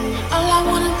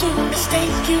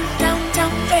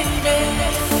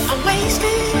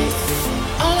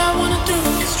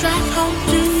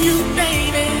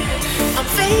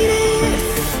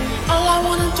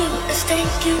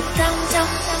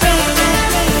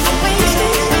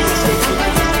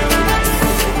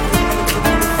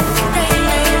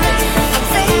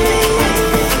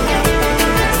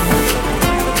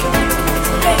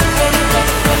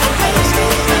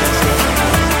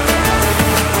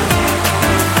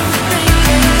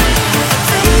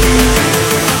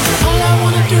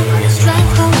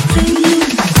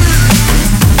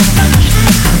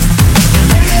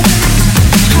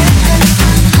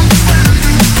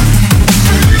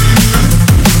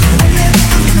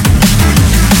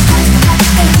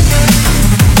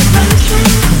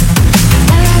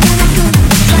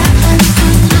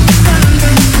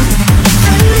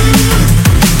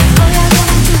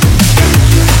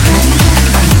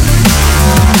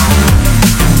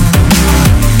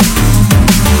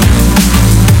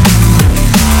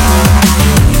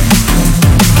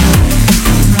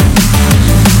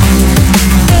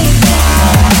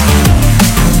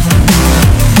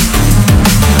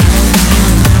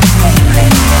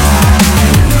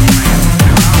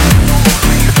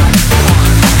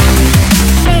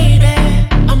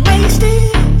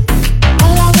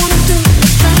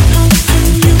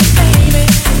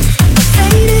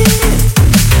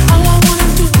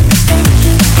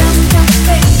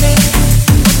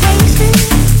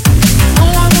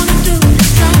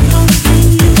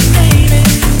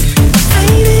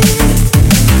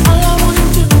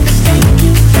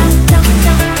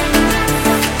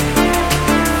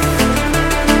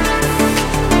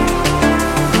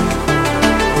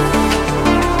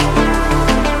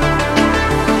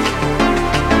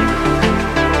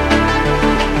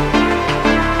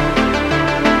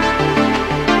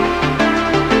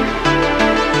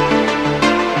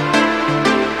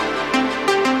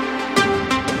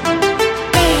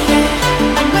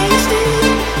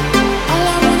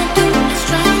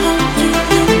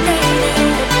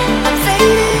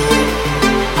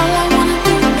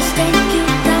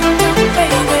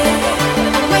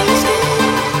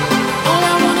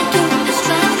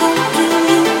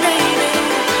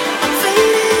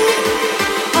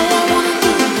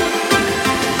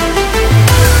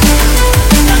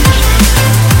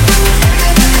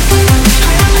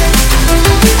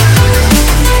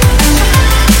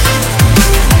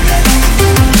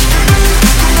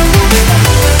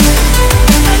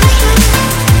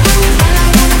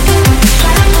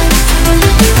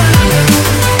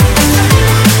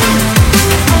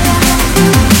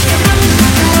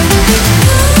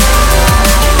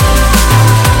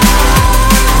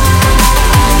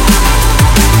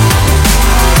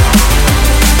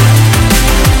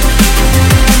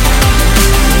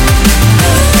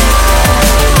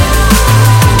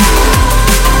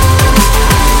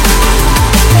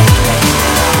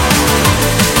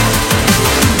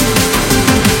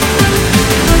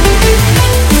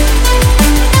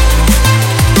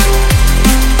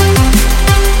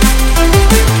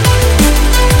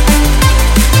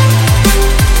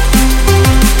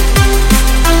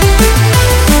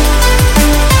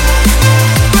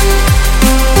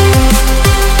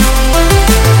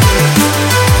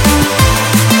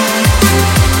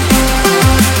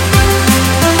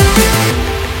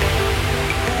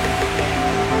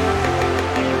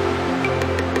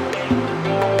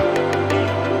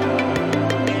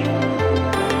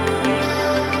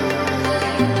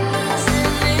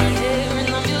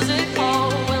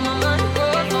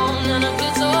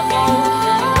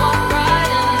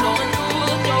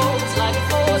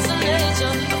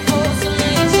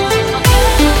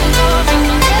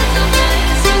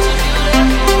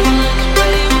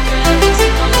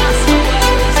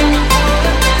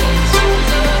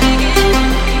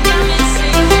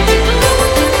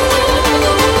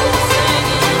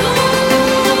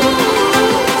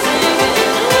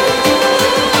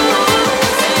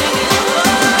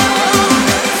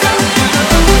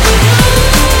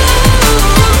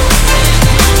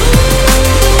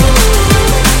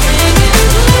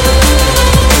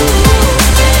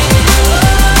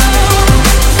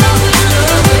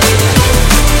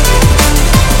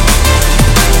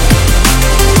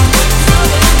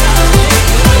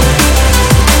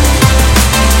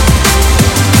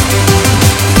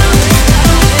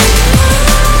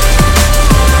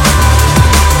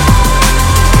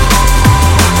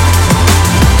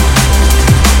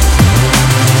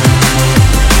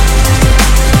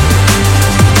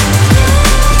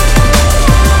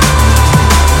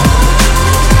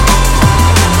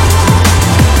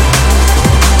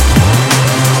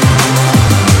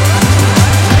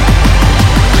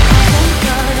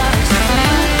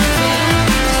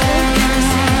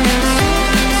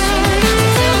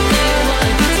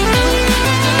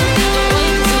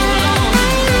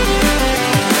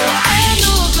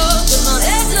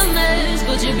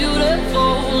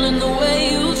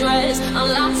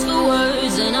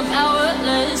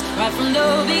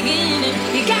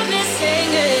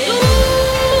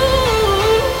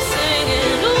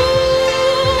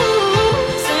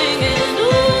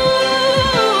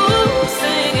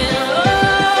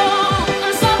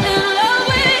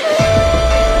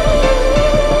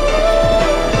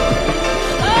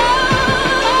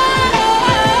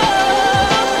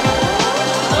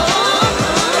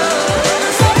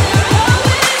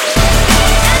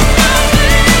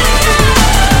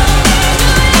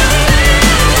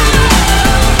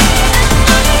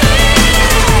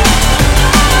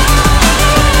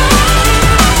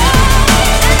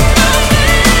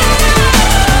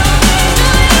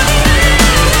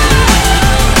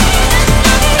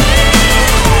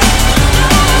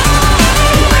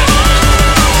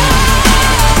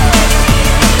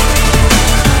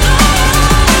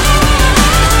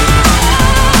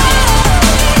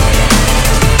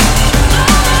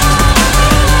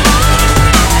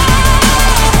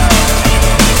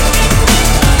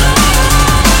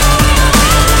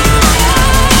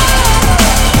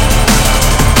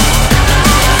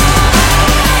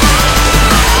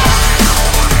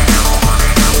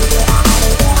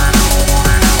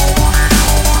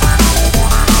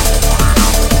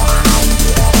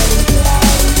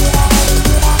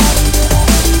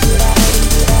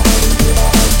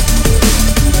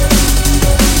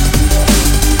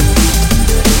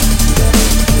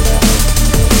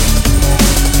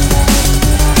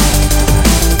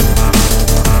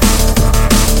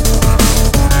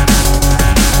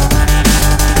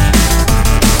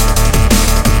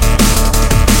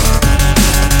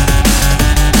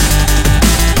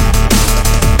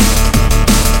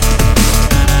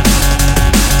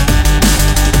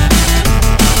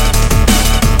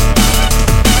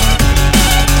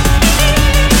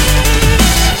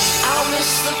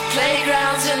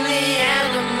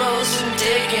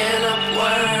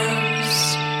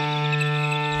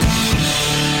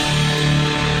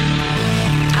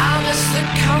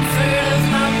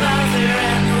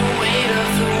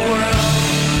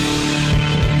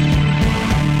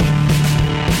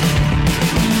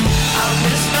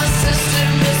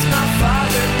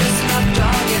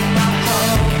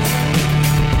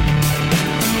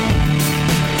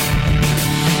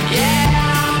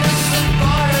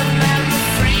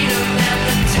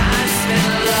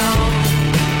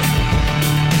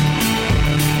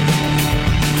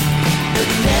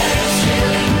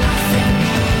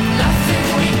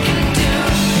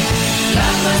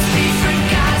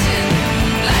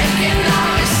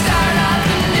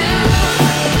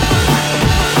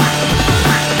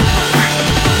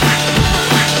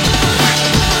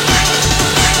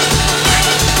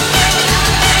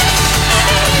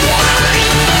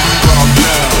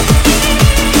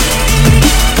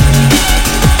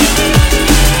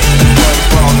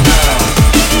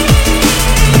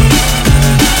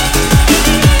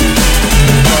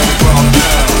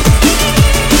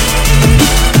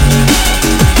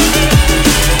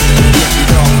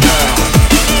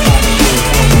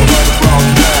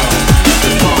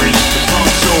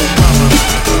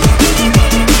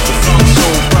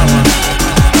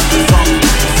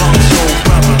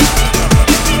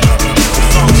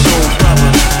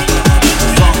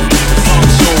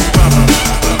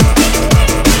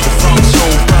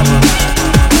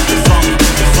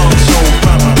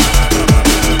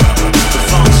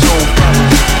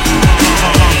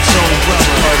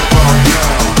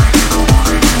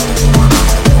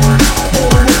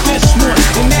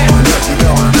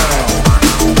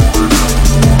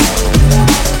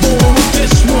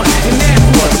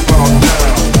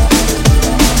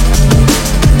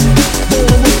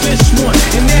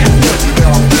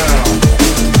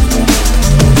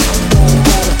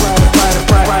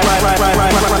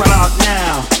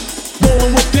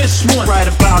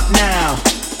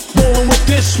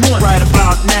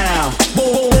about now.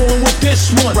 Roll with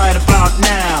this one right about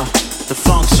now. The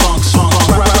funk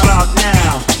right about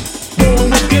now. Roll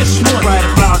with this one right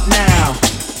about now.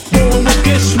 Roll with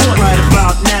this one right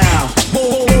about now.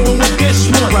 Roll with this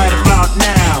one right about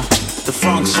now. The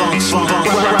funk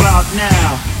right about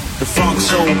now. The funk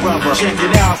soul brother, check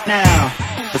it out now.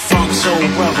 The funk soul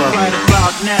brother right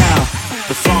about now.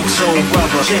 The funk soul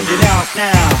brother, check it out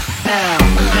now. Now.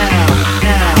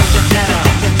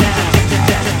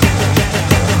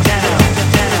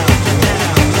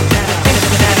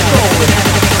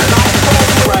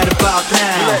 Right about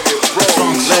now,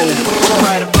 funk soul,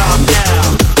 right about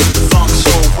now, funk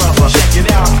soul brother, check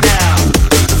it out now,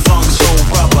 funk soul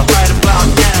brother, right about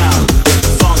now,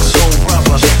 funk soul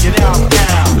brother, check it out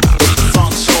now,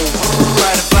 funk soul,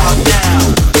 right about now,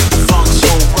 funk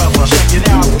soul brother, check it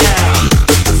out now,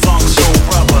 funk soul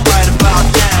brother, right about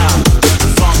now,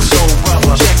 funk soul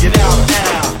brother, check it out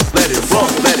now, let it rock,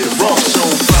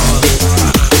 soul brother,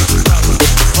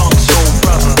 funk soul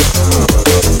brother, funk soul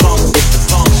brother.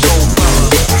 Funk soul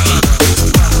brother,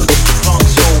 funk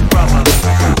soul brother,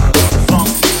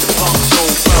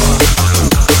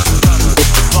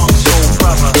 funk soul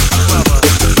brother,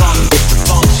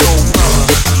 funk soul brother,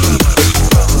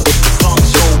 funk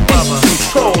soul brother,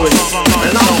 controlling,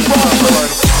 and I'm rolling.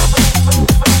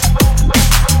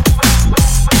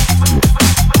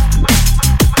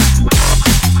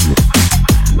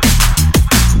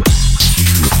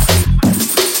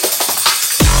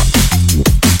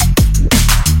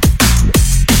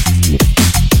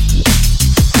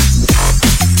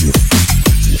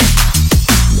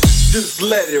 Just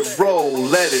let it roll,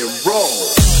 let it roll.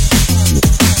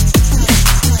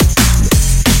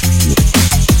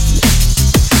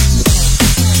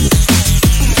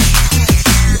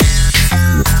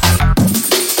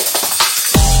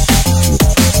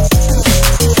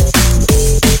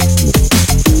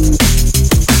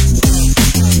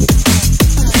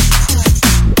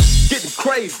 Getting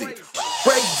crazy.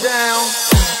 Break down.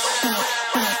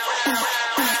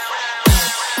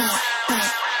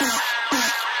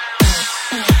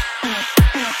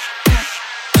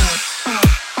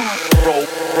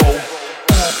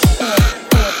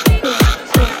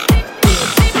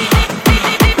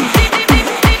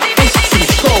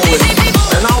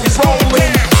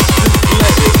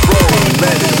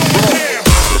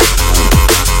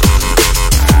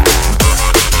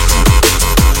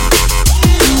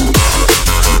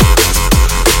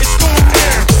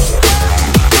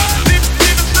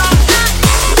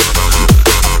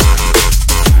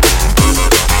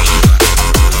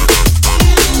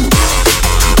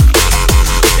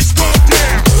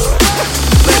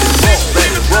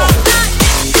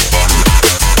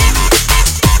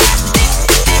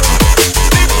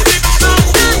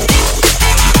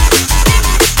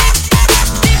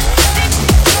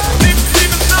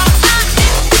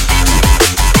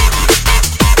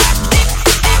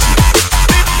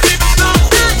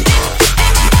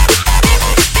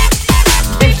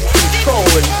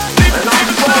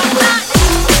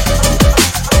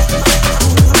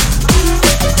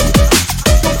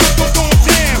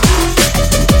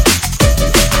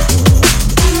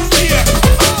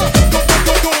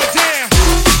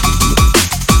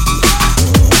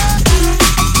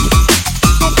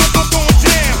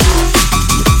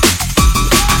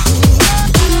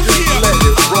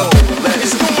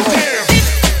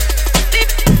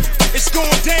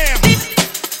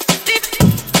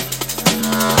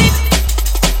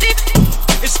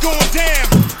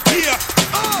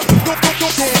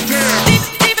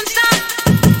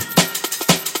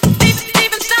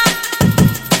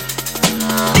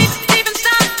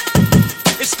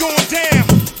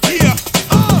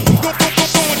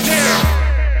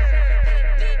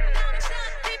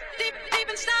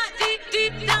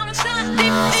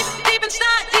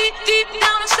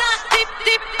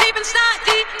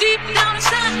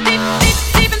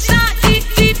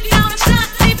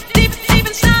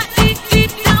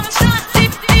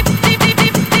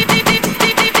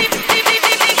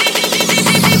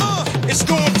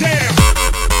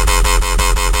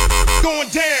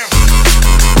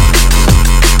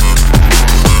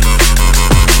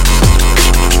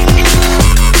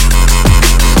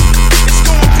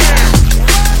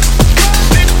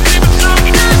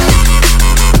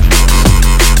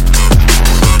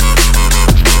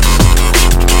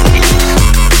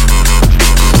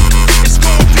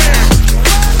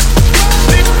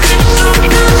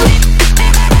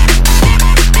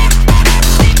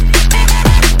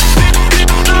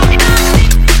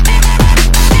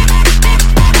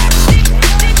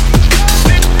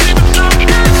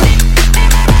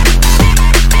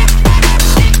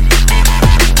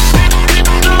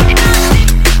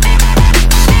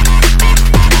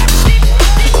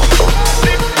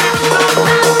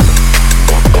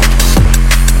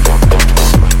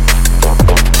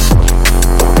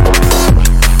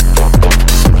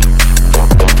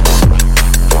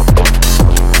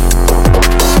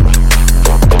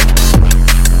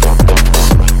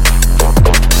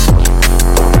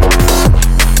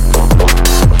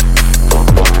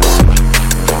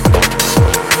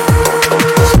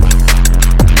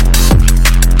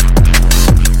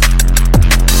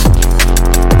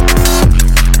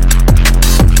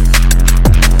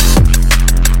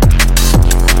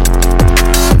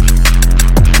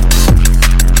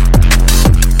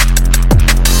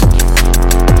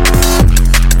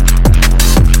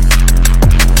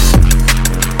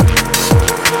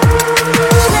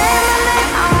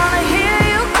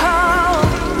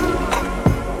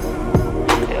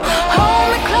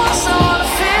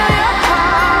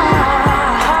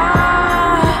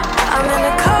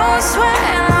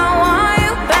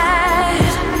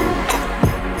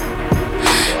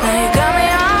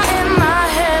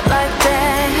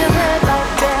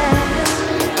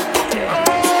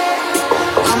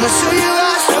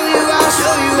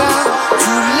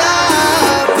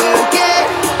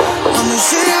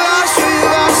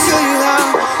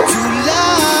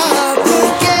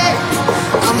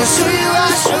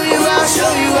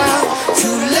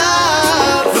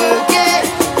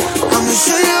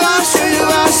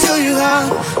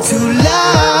 to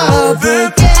love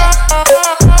again.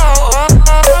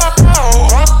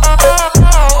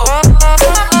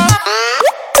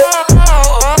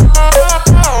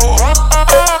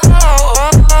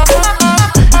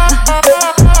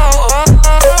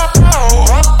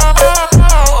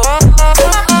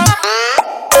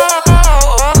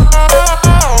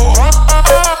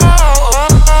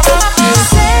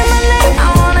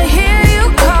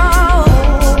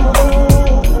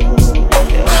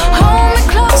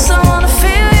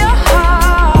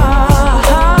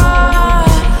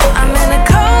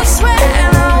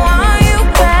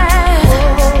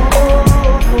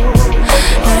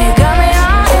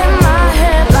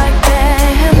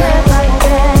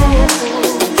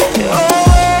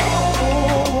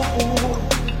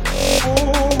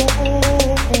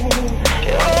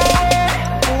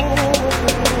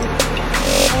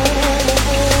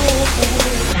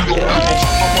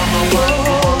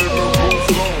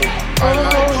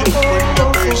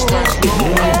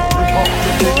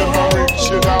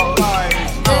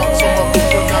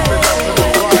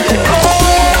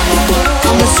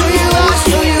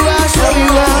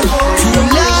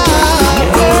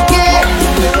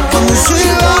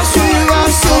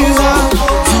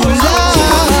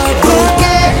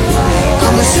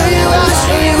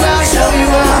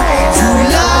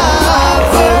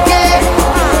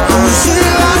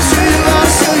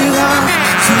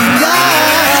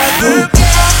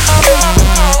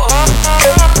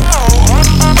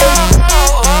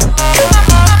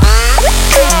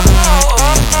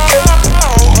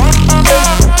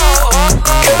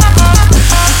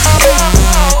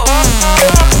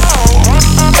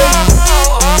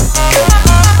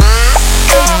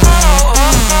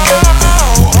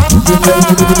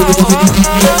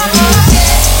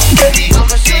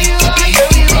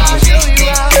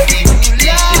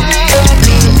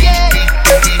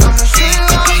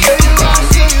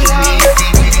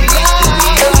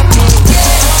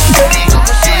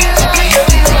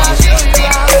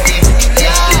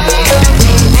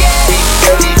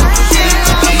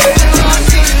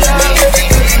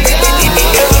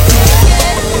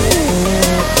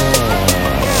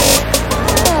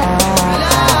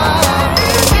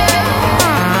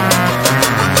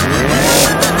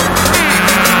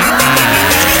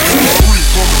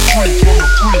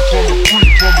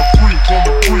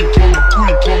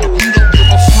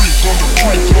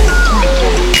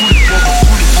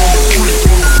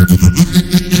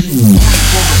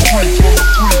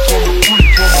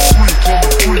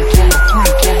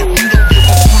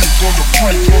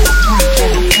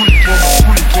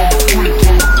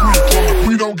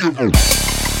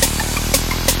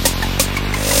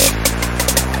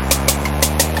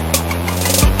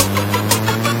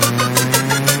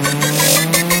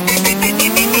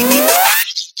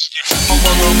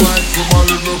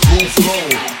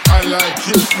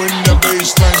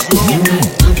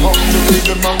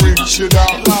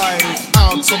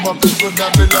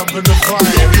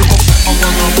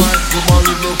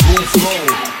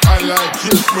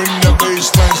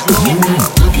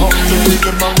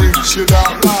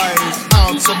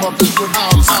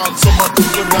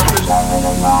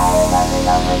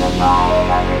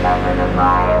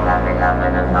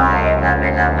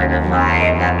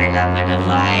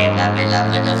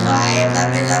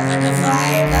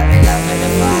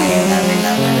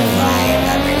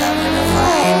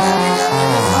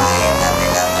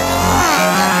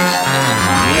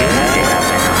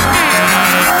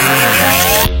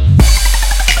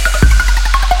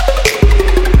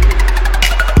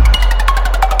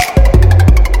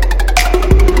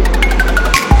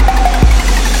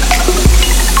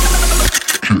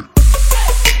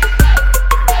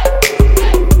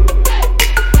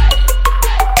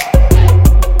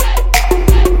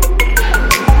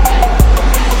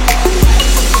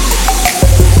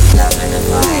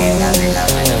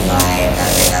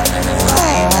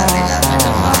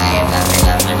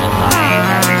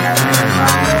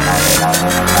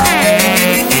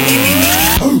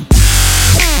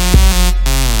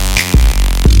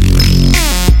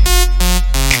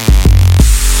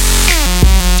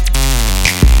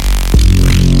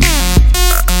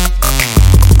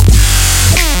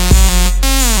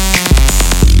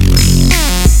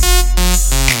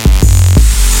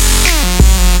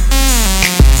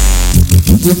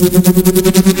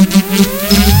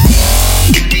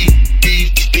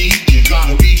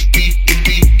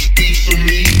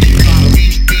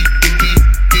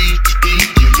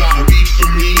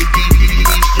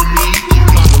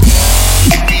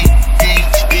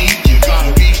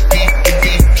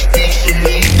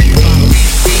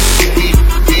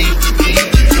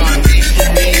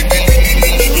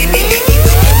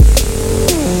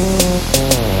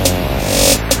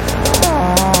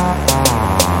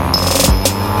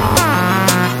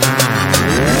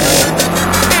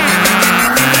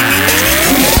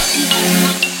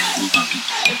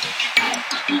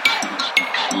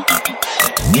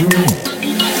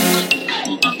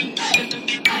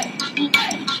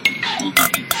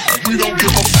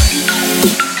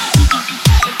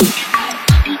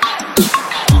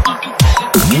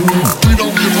 We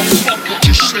don't give a fuck what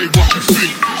you say, what you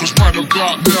think. Cause right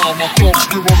about now, my thoughts,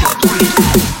 we're on the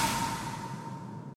brink.